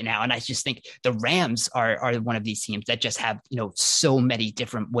doing right now. And I just think the Rams are one of these teams that just have, so many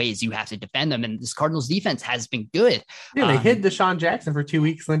different ways you have to defend them. And this Cardinals defense has been good. Yeah, they hid Deshaun Jackson for 2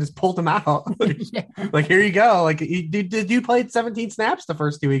 weeks and then just pulled him out. Here you go. You played 17 snaps the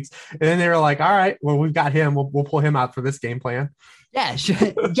first 2 weeks. And then they were all right, well, we've got him. We'll pull him out for this game plan. Yeah.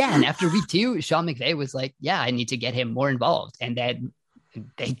 Yeah. And after week 2, Sean McVay was I need to get him more involved. And then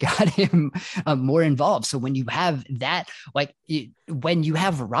they got him more involved. So when you have that, when you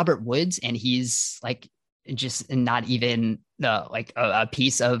have Robert Woods, and he's just not even like a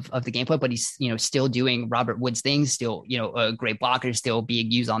piece of the gameplay, but he's, still doing Robert Woods things, still, a great blocker, still being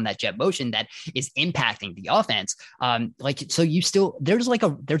used on that jet motion that is impacting the offense. So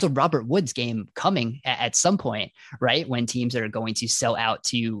there's a Robert Woods game coming at some point, right? When teams are going to sell out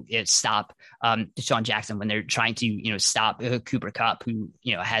to stop Deshaun Jackson, when they're trying to, stop Cooper Kupp, who,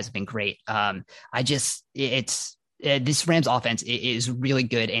 has been great. This Rams offense is really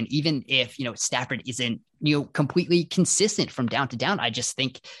good. And even if, Stafford isn't, completely consistent from down to down, I just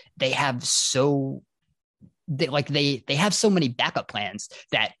think they have they have so many backup plans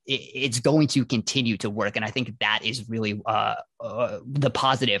that it's going to continue to work. And I think that is really the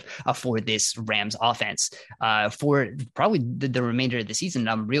positive for this Rams offense for probably the remainder of the season.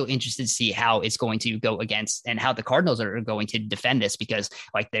 I'm real interested to see how it's going to go against and how the Cardinals are going to defend this, because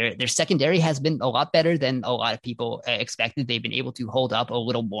like their secondary has been a lot better than a lot of people expected. They've been able to hold up a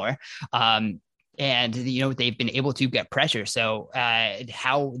little more. And, they've been able to get pressure. So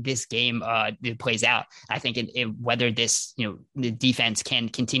how this game plays out, I think whether this, the defense can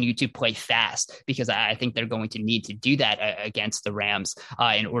continue to play fast, because I think they're going to need to do that against the Rams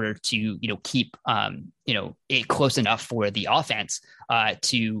in order to, keep, it close enough for the offense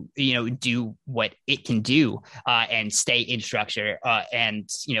to, do what it can do and stay in structure and,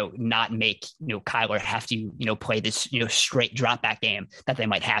 not make, Kyler have to, play this, straight drop back game that they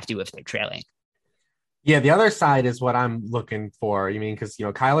might have to if they're trailing. Yeah, the other side is what I'm looking for. You mean, because,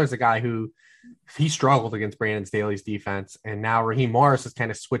 Kyler's a guy who he struggled against Brandon Staley's defense, and now Raheem Morris has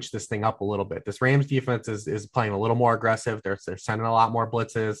kind of switched this thing up a little bit. This Rams defense is playing a little more aggressive. They're sending a lot more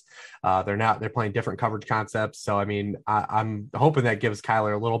blitzes. They're playing different coverage concepts. So, I mean, I'm hoping that gives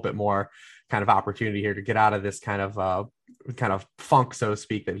Kyler a little bit more kind of opportunity here to get out of this kind of funk, so to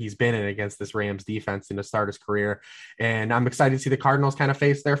speak, that he's been in against this Rams defense to start his career. And I'm excited to see the Cardinals kind of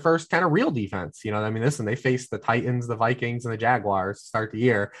face their first kind of real defense. Listen, they faced the Titans, the Vikings, and the Jaguars to start the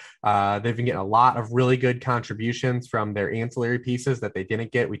year. They've been getting a lot of really good contributions from their ancillary pieces that they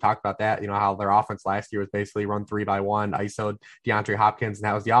didn't get. We talked about that, how their offense last year was basically run 3-by-1, ISO DeAndre Hopkins, and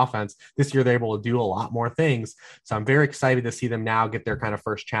that was the offense. This year, they're able to do a lot more things. So I'm very excited to see them now get their kind of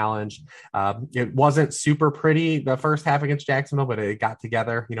first challenge. It wasn't super pretty the first half against Jacksonville, but it got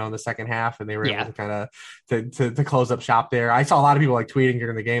together, in the second half, and they were able to kind of to close up shop there. I saw a lot of people like tweeting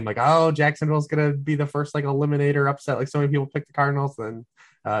during the game, like, "Oh, Jacksonville's gonna be the first like eliminator upset." Like so many people picked the Cardinals, and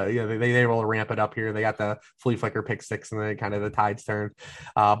they were able to ramp it up here. They got the flea flicker pick six, and then kind of the tides turned.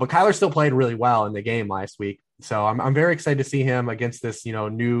 But Kyler still played really well in the game last week. So I'm very excited to see him against this,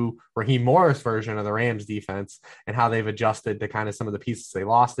 new Raheem Morris version of the Rams defense and how they've adjusted to kind of some of the pieces they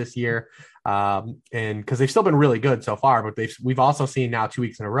lost this year. And because they've still been really good so far, but we've also seen now 2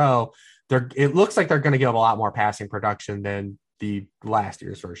 weeks in a row, it looks like they're going to give a lot more passing production than the last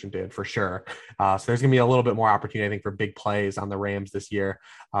year's version did, for sure. So there's going to be a little bit more opportunity, I think, for big plays on the Rams this year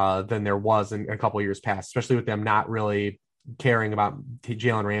than there was in a couple of years past, especially with them not really caring about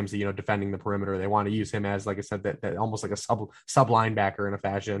Jalen Ramsey, defending the perimeter. They want to use him as, like I said, that almost like a sub linebacker in a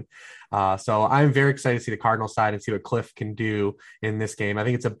fashion. So I'm very excited to see the Cardinals side and see what Cliff can do in this game. I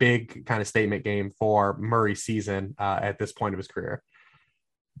think it's a big kind of statement game for Murray's season at this point of his career.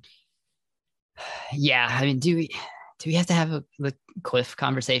 Yeah. I mean, do we have to have the Cliff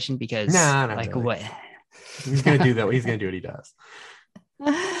conversation? Because really. What he's going to do, though. He's going to do what he does.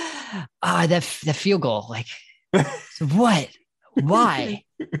 That field goal, like, what? Why?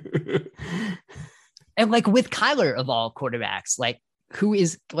 And like with Kyler of all quarterbacks, like who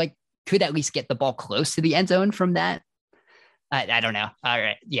is like could at least get the ball close to the end zone from that? I don't know. All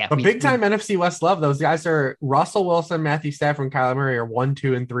right, yeah. But big time NFC West love. Those guys are Russell Wilson, Matthew Stafford, and Kyler Murray are 1,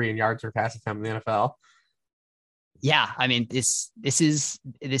 2, and 3 in yards per pass attempt in the NFL. Yeah, I mean this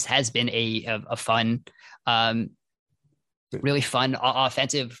has been a fun, really fun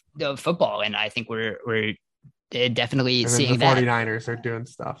offensive football, and I think we're definitely seeing the 49ers are doing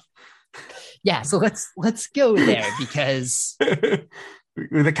stuff. Yeah, so let's go there because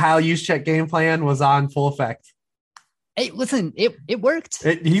the Kyle Juszczyk game plan was on full effect. Hey, listen, it worked.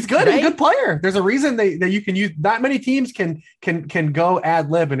 He's good. Right? He's a good player. There's a reason that you can use. Not many teams can go ad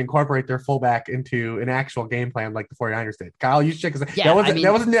lib and incorporate their fullback into an actual game plan like the 49ers did. Kyle Juszczyk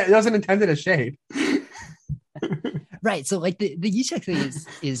that wasn't intended as shade. Right. So like the Juszczyk thing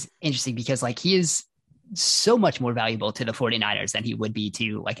is interesting because like he is so much more valuable to the 49ers than he would be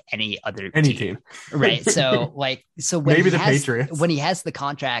to like any team. Right. So like, when maybe the Patriots, when he has the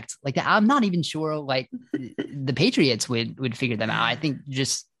contract like that, I'm not even sure like the Patriots would figure them out. I think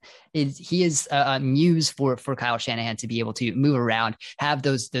just he is a muse for Kyle Shanahan to be able to move around, have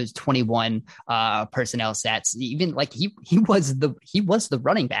those 21 personnel sets. Even like he was the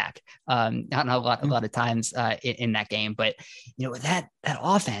running back not a lot of times in that game. But that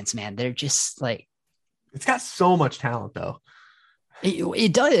offense, man, they're just like, it's got so much talent though.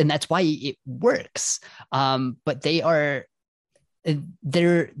 It does, and that's why it works. But they're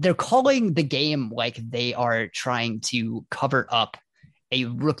calling the game like they are trying to cover up a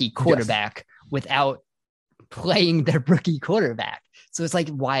rookie quarterback without playing their rookie quarterback. So it's like,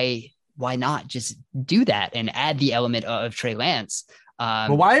 why not just do that and add the element of Trey Lance?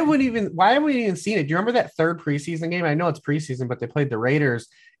 Well, why haven't we even seen it? Do you remember that third preseason game? I know it's preseason, but they played the Raiders,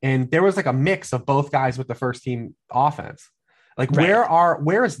 and there was like a mix of both guys with the first team offense. Like, right.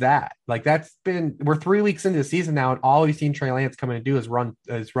 Where is that? Like, we're 3 weeks into the season now, and all we've seen Trey Lance come in and do is run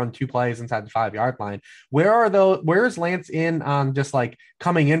 2 plays inside the 5-yard line. Where's Lance in on just like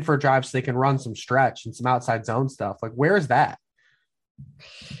coming in for drives so they can run some stretch and some outside zone stuff? Like, where is that?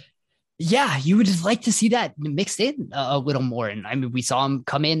 Yeah, you would just like to see that mixed in a little more. And I mean, we saw him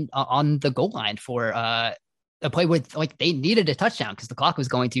come in on the goal line for a play with, like, they needed a touchdown because the clock was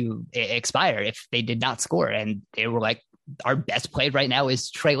going to expire if they did not score. And they were like, our best play right now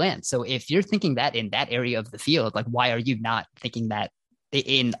is Trey Lance. So if you're thinking that in that area of the field, like, why are you not thinking that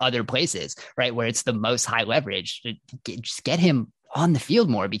in other places, right, where it's the most high leverage? Just get him on the field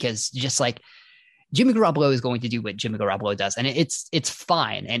more, because just like Jimmy Garoppolo is going to do what Jimmy Garoppolo does, and it's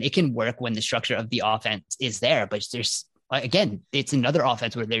fine, and it can work when the structure of the offense is there. But there's, again, it's another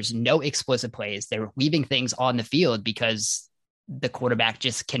offense where there's no explosive plays. They're leaving things on the field because the quarterback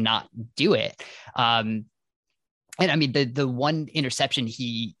just cannot do it. And I mean, the one interception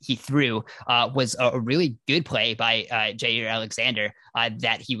he threw was a really good play by Jair Alexander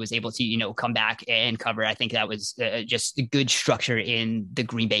that he was able to, come back and cover. I think that was just a good structure in the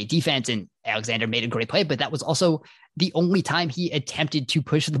Green Bay defense, and Alexander made a great play, but that was also the only time he attempted to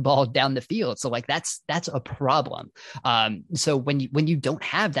push the ball down the field. So like, that's a problem. So when you don't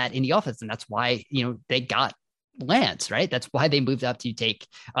have that in the offense, and that's why, they got Lance, right? That's why they moved up to take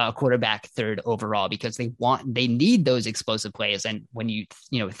quarterback third overall, because they need those explosive plays. And when you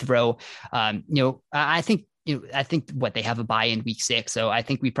throw, I think what they have a bye in week 6. So I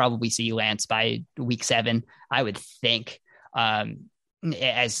think we probably see Lance by week 7, I would think,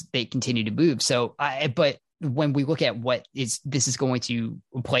 as they continue to move. So but when we look at this is going to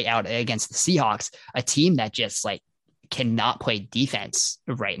play out against the Seahawks, a team that just like cannot play defense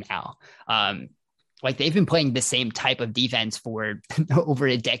right now. Like, they've been playing the same type of defense for over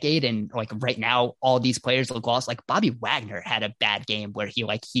a decade. And like right now, all these players look lost. Like Bobby Wagner had a bad game where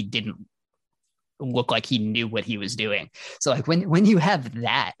he didn't look like he knew what he was doing. So like when you have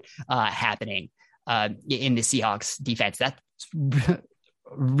that happening in the Seahawks defense, that's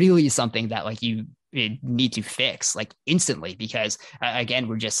really something that like you need to fix like instantly, because again,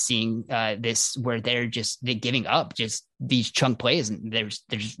 we're just seeing this where they're giving up just these chunk plays, and there's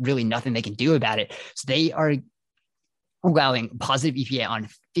really nothing they can do about it. So they are allowing positive EPA on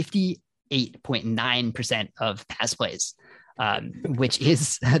 58.9% of pass plays, which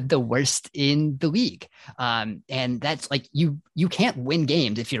is the worst in the league. And that's like, you can't win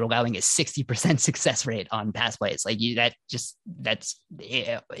games if you're allowing a 60% success rate on pass plays. Like that's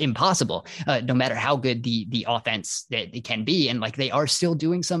impossible, no matter how good the offense that it can be. And like, they are still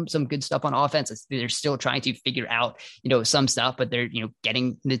doing some good stuff on offense. They're still trying to figure out, some stuff, but they're,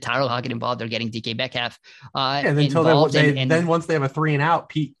 getting the Tyler Lockett involved. They're getting DK Metcalf and then once they have a 3 and out,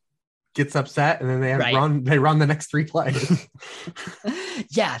 Pete gets upset, and then they run the next 3 plays.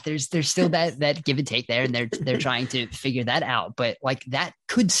 Yeah, there's still that give and take there, and they're trying to figure that out. But like, that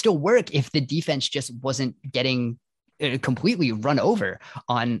could still work if the defense just wasn't getting completely run over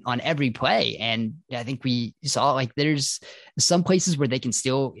on every play. And I think we saw like there's some places where they can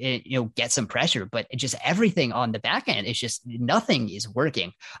still get some pressure, but just everything on the back end, it's just nothing is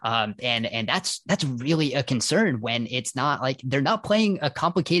working. And that's really a concern when it's not like they're not playing a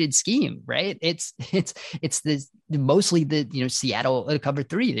complicated scheme, right? It's this mostly the Seattle cover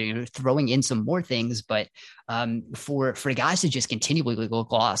 3. They're throwing in some more things, but for guys to just continually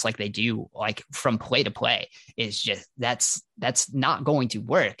look lost like they do, like from play to play, is just that's not going to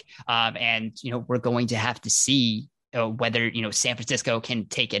work. And we're going to have to see whether San Francisco can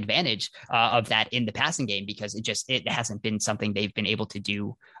take advantage of that in the passing game, because it hasn't been something they've been able to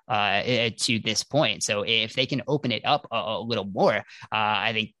do to this point. So if they can open it up a little more,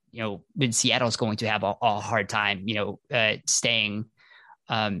 I think Seattle is going to have a hard time staying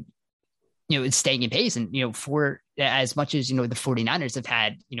staying in pace. And for as much as, the 49ers have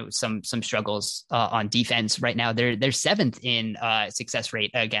had, some struggles on defense right now, they're seventh in success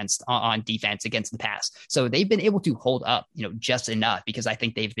rate on defense against the pass. So they've been able to hold up, just enough, because I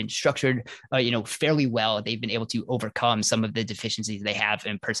think they've been structured, fairly well. They've been able to overcome some of the deficiencies they have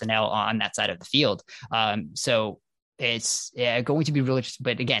in personnel on that side of the field. So it's going to be really interesting.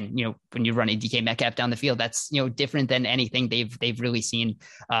 But again, when you're running DK Metcalf down the field, that's, different than anything they've really seen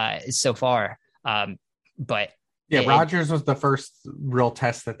so far. But yeah, Rodgers was the first real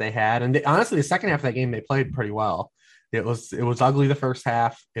test that they had. And honestly, the second half of that game, they played pretty well. It was ugly the first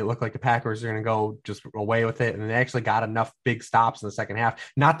half. It looked like the Packers are going to go just away with it. And they actually got enough big stops in the second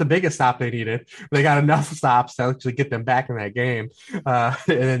half. Not the biggest stop they needed. They got enough stops to actually get them back in that game.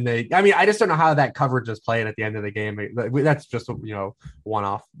 And then I just don't know how that coverage is played at the end of the game. That's just,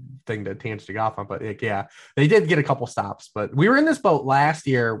 one-off thing to tangent to get off on. But they did get a couple stops. But we were in this boat last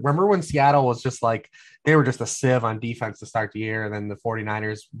year. Remember when Seattle was just like, they were just a sieve on defense to start the year, and then the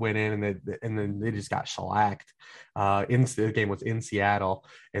 49ers went in and then they just got shellacked. The game was in Seattle,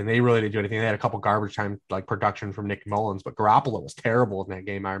 and they really didn't do anything. They had a couple garbage time production from Nick Mullins, but Garoppolo was terrible in that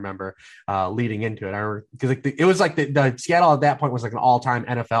game. I remember leading into it. Because it was like the Seattle at that point was like an all-time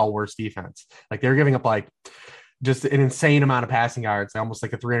NFL worst defense. Like they were giving up like just an insane amount of passing yards, almost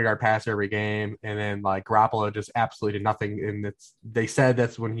like a 300-yard passer every game. And then like Garoppolo just absolutely did nothing. And they said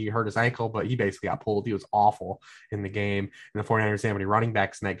that's when he hurt his ankle, but he basically got pulled. He was awful in the game. And the 49ers didn't have any running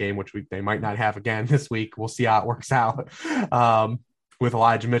backs in that game, which they might not have again this week. We'll see how it works out with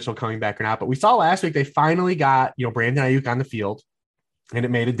Elijah Mitchell coming back or not. But we saw last week, they finally got, Brandon Ayuk on the field, and it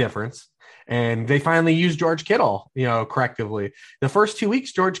made a difference. And they finally used George Kittle, correctively. The first 2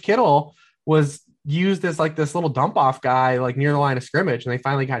 weeks, George Kittle was used as like this little dump off guy, like near the line of scrimmage. And they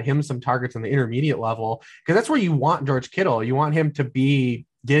finally got him some targets on the intermediate level, because that's where you want George Kittle. You want him to be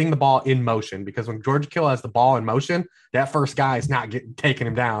getting the ball in motion, because when George Kittle has the ball in motion, that first guy is not taking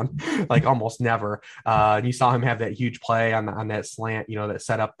him down, like almost never. And you saw him have that huge play on that slant, that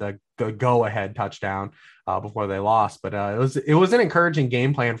set up the go ahead touchdown before they lost. But it was an encouraging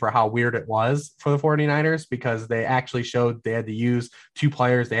game plan for how weird it was for the 49ers, because they actually showed they had to use two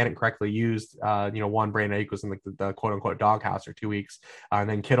players they hadn't correctly used. One, Brandon Ayuk was in like the quote unquote doghouse for 2 weeks, and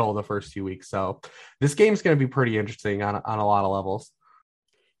then Kittle the first 2 weeks. So this game's going to be pretty interesting on a lot of levels.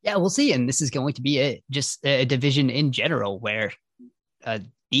 Yeah, we'll see. And this is going to be just a division in general where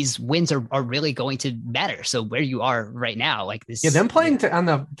these wins are really going to matter. So where you are right now, like this. Yeah, them playing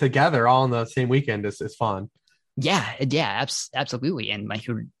together all on the same weekend is fun. Yeah, absolutely. And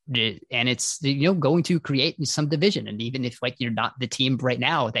it's, going to create some division. And even if like you're not the team right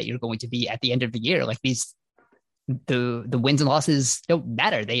now that you're going to be at the end of the year, like the wins and losses don't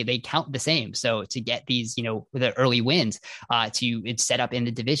matter. They count the same. So to get these, the early wins, it's set up in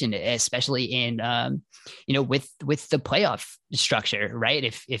the division, especially in, with the playoff structure, right?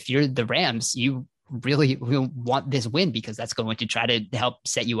 If you're the Rams, you really want this win, because that's going to try to help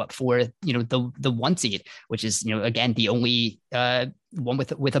set you up for, the 1 seed, which is, again, the only one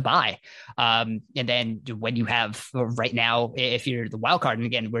with a bye. And then when you have right now, if you're the wild card, and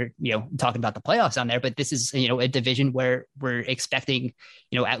again, we're, talking about the playoffs on there, but this is, a division where we're expecting,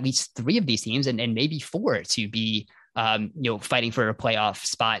 at least 3 of these teams and maybe 4 to be, fighting for a playoff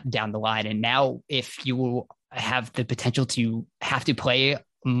spot down the line. And now if you have the potential to have to play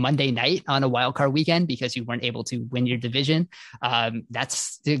Monday night on a wild card weekend because you weren't able to win your division,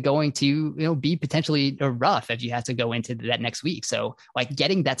 that's going to be potentially rough if you have to go into that next week. So like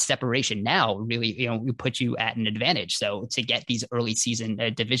getting that separation now really put you at an advantage. So to get these early season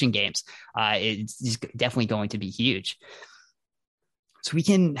division games, it's definitely going to be huge. So we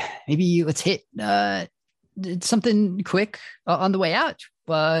can let's hit something quick on the way out.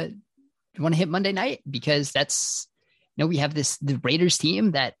 You want to hit Monday night, because that's we have the Raiders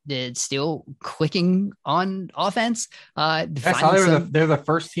team that is still clicking on offense. They're the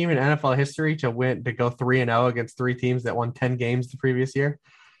first team in NFL history to go 3-0 against 3 teams that won 10 games the previous year.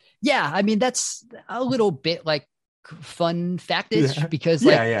 Yeah, I mean that's a little bit like fun factish, because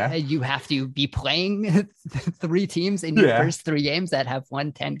you have to be playing 3 teams in your first 3 games that have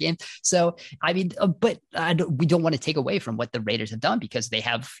won 10 games. So I mean, but we don't want to take away from what the Raiders have done, because they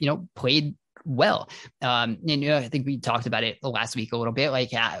have played well. And I think we talked about it last week a little bit, like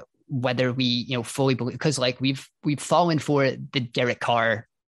whether we fully believe, because like we've fallen for the Derek Carr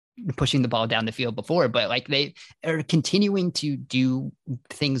pushing the ball down the field before, but like they are continuing to do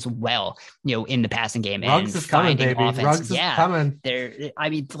things well, in the passing game. Ruggs is coming, baby. Offense. Ruggs is coming.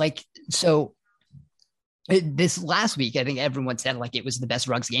 So this last week, I think everyone said like it was the best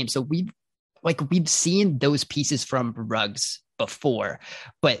Ruggs game. So we've seen those pieces from Ruggs before,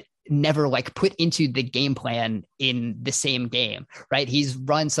 but never like put into the game plan in the same game, right? He's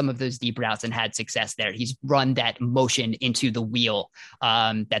run some of those deep routes and had success there. He's run that motion into the wheel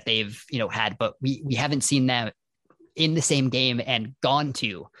that they've, had, but we haven't seen that in the same game and gone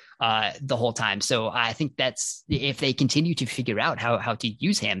to the whole time. So I think that's, if they continue to figure out how to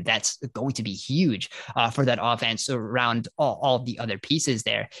use him, that's going to be huge for that offense around all the other pieces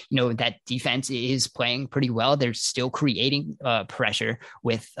there. That defense is playing pretty well. They're still creating pressure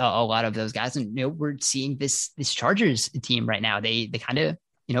with a lot of those guys. And, we're seeing this Chargers team right now. They kind of,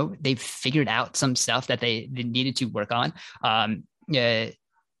 they've figured out some stuff that they needed to work on.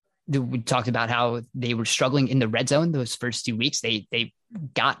 We talked about how they were struggling in the red zone those first 2 weeks. They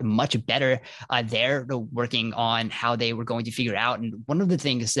got much better there, working on how they were going to figure out. And one of the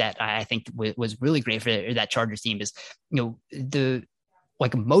things that I think was really great for that Chargers team is, the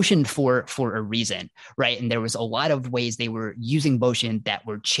like motion for a reason, right? And there was a lot of ways they were using motion that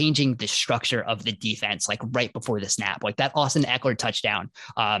were changing the structure of the defense, like right before the snap, like that Austin Ekeler touchdown.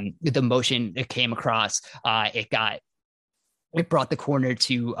 The motion it came across, it brought the corner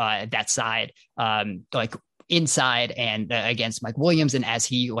to that side, like inside and against Mike Williams. And as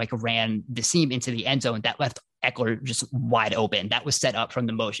he like ran the seam into the end zone, that left Ekeler just wide open. That was set up from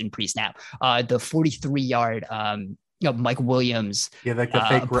the motion pre-snap. The 43-yard, Mike Williams, like the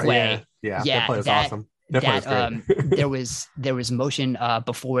fake play. Yeah. That play was awesome. There was motion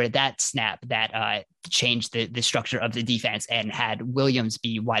before that snap that changed the structure of the defense and had Williams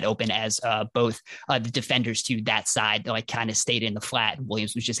be wide open as both the defenders to that side like kind of stayed in the flat.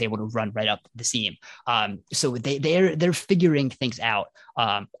 Williams was just able to run right up the seam. So they're figuring things out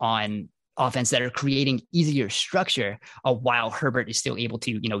on offense that are creating easier structure while Herbert is still able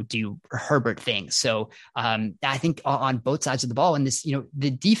to, do Herbert things. So I think on both sides of the ball, and this, the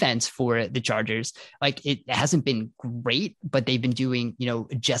defense for the Chargers, like it hasn't been great, but they've been doing,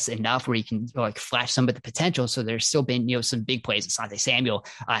 just enough where you can like flash some of the potential. So there's still been, some big plays. Asante Samuel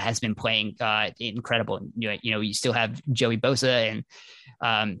has been playing incredible. You still have Joey Bosa and,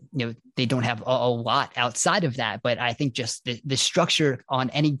 they don't have a lot outside of that, but I think just the structure on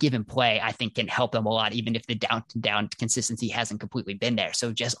any given play, I think can help them a lot, even if the down consistency hasn't completely been there.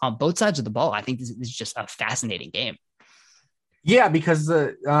 So just on both sides of the ball, I think this is just a fascinating game. Yeah, because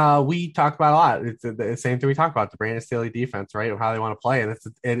we talk about a lot. It's the same thing we talk about, the Brandon Staley defense, right? Of how they want to play.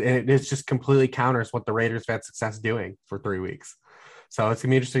 And it's just completely counters what the Raiders have had success doing for 3 weeks. So it's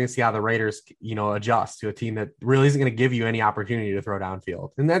gonna be interesting to see how the Raiders, adjust to a team that really isn't going to give you any opportunity to throw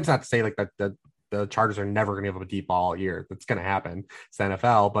downfield. And that's not to say like that the Chargers are never going to give up a deep ball all year. That's going to happen. It's the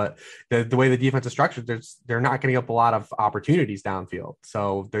NFL, but the way the defense is structured, they're not going to give up a lot of opportunities downfield.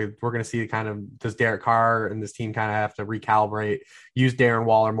 So we're going to see kind of, does Derek Carr and this team kind of have to recalibrate, use Darren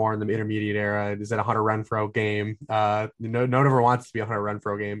Waller more in the intermediate era? Is it a Hunter Renfrow game? No one ever wants to be a Hunter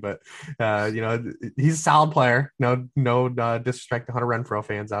Renfrow game, but he's a solid player. No disrespect to Hunter Renfrow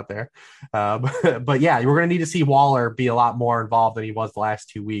fans out there. But yeah, we're going to need to see Waller be a lot more involved than he was the last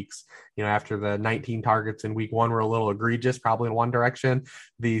 2 weeks. After the 19 targets in week 1 were a little egregious, probably in one direction,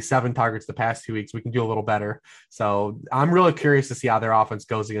 the 7 targets the past 2 weeks, we can do a little better. So I'm really curious to see how their offense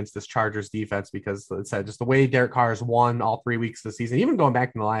goes against this Chargers defense, because it's just the way Derek Carr has won all 3 weeks of the season, even going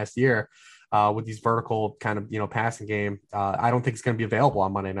back in the last year with these vertical kind of, passing game. I don't think it's going to be available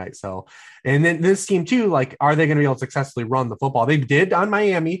on Monday night. So, and then this team too, like, are they going to be able to successfully run the football? They did on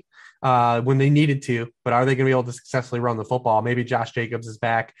Miami when they needed to, but are they going to be able to successfully run the football? Maybe Josh Jacobs is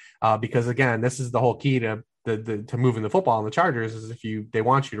back because again, this is the whole key to moving the football on the Chargers is they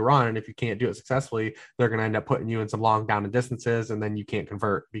want you to run, and if you can't do it successfully, they're going to end up putting you in some long down and distances, and then you can't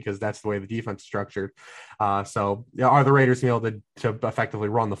convert because that's the way the defense is structured. So are the Raiders able to effectively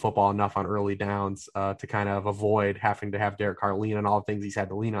run the football enough on early downs to kind of avoid having to have Derek Carr lean on all the things he's had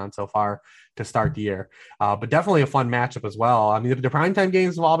to lean on so far to start the year? But definitely a fun matchup as well. I mean, the primetime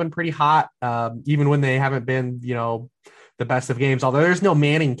games have all been pretty hot, even when they haven't been, the best of games, although there's no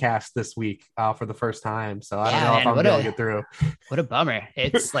Manning cast this week for the first time. So I don't know if I'm going to get through. What a bummer.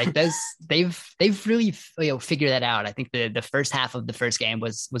 It's like they've really figured that out. I think the first half of the first game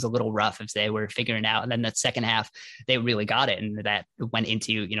was a little rough as they were figuring out. And then the second half, they really got it. And that went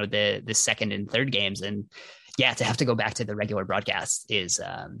into, the second and third games. And yeah, to have to go back to the regular broadcast is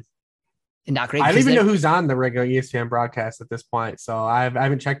not great. I don't even know who's on the regular ESPN broadcast at this point. So I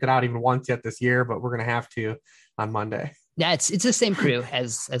haven't checked it out even once yet this year, but we're going to have to on Monday. Yeah, it's the same crew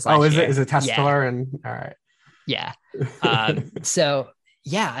as last year. Is it Tessler? Yeah. And all right. Yeah. So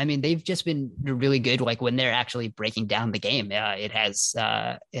yeah, I mean, they've just been really good. Like when they're actually breaking down the game, it has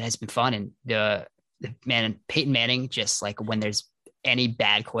been fun. And Peyton Manning, just like when there's any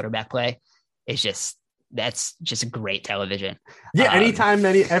bad quarterback play, it's just that's just a great television. Yeah, anytime,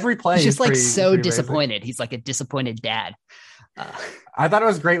 every play. He's just like so pretty disappointed. amazing. He's like a disappointed dad. I thought it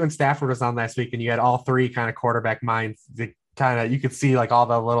was great when Stafford was on last week, and you had all three kind of quarterback minds. You could see like all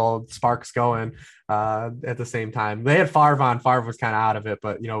the little sparks going at the same time. They had Favre on. Favre was kind of out of it,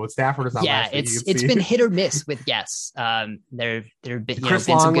 but when Stafford was on, last week, it's been hit or miss with guests. There have been Chris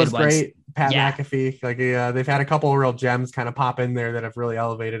been Long some good was great. ones. Pat McAfee, they've had a couple of real gems kind of pop in there that have really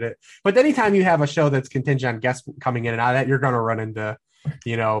elevated it. But anytime you have a show that's contingent on guests coming in and out of that, you're going to run into,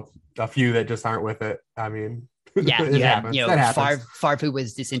 a few that just aren't with it. I mean, yeah, it happens. Favre who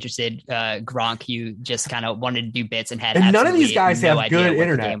was disinterested, Gronk, you just kind of wanted to do bits and had. And none of these guys have good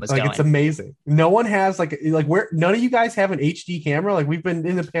internet. It's amazing. No one has like where none of you guys have an HD camera. Like we've been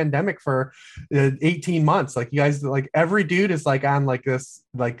in the pandemic for 18 months. Like you guys, like every dude is like on like this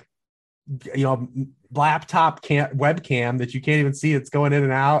laptop webcam that you can't even see. It's going in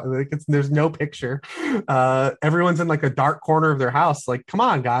and out. There's no picture. Everyone's in like a dark corner of their house. Like, come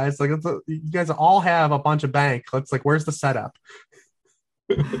on, guys! Like, you guys all have a bunch of bank. Where's the setup?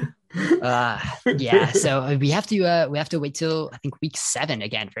 So we have to wait till I think week 7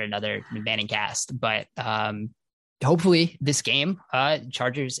 again for another Manning cast. But hopefully this game,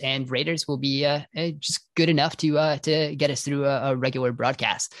 Chargers and Raiders, will be just good enough to get us through a regular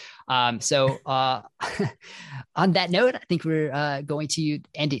broadcast. So on that note, I think we're going to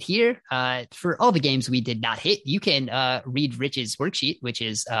end it here. For all the games we did not hit, you can read Rich's worksheet, which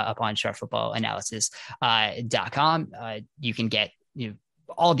is up on sharpfootballanalysis.com. You can get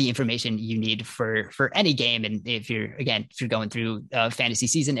all the information you need for any game. And if you're going through a fantasy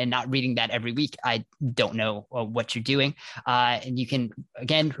season and not reading that every week, I don't know what you're doing. And you can,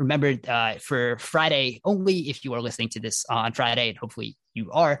 again, remember for Friday only, if you are listening to this on Friday, and hopefully you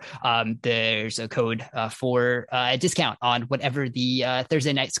are, there's a code for a discount on whatever the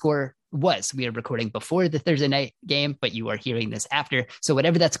Thursday night score was. We are recording before the Thursday night game, but you are hearing this after. So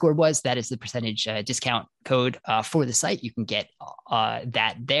whatever that score was, that is the percentage discount code for the site. You can get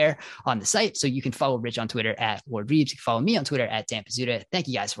that there on the site. So you can follow Rich on Twitter at Ward Reeves. You can follow me on Twitter at Dan Pizzuta. Thank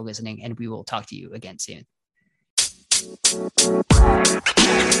you guys for listening, and we will talk to you again soon.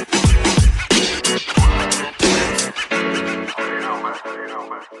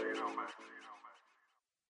 You know, man.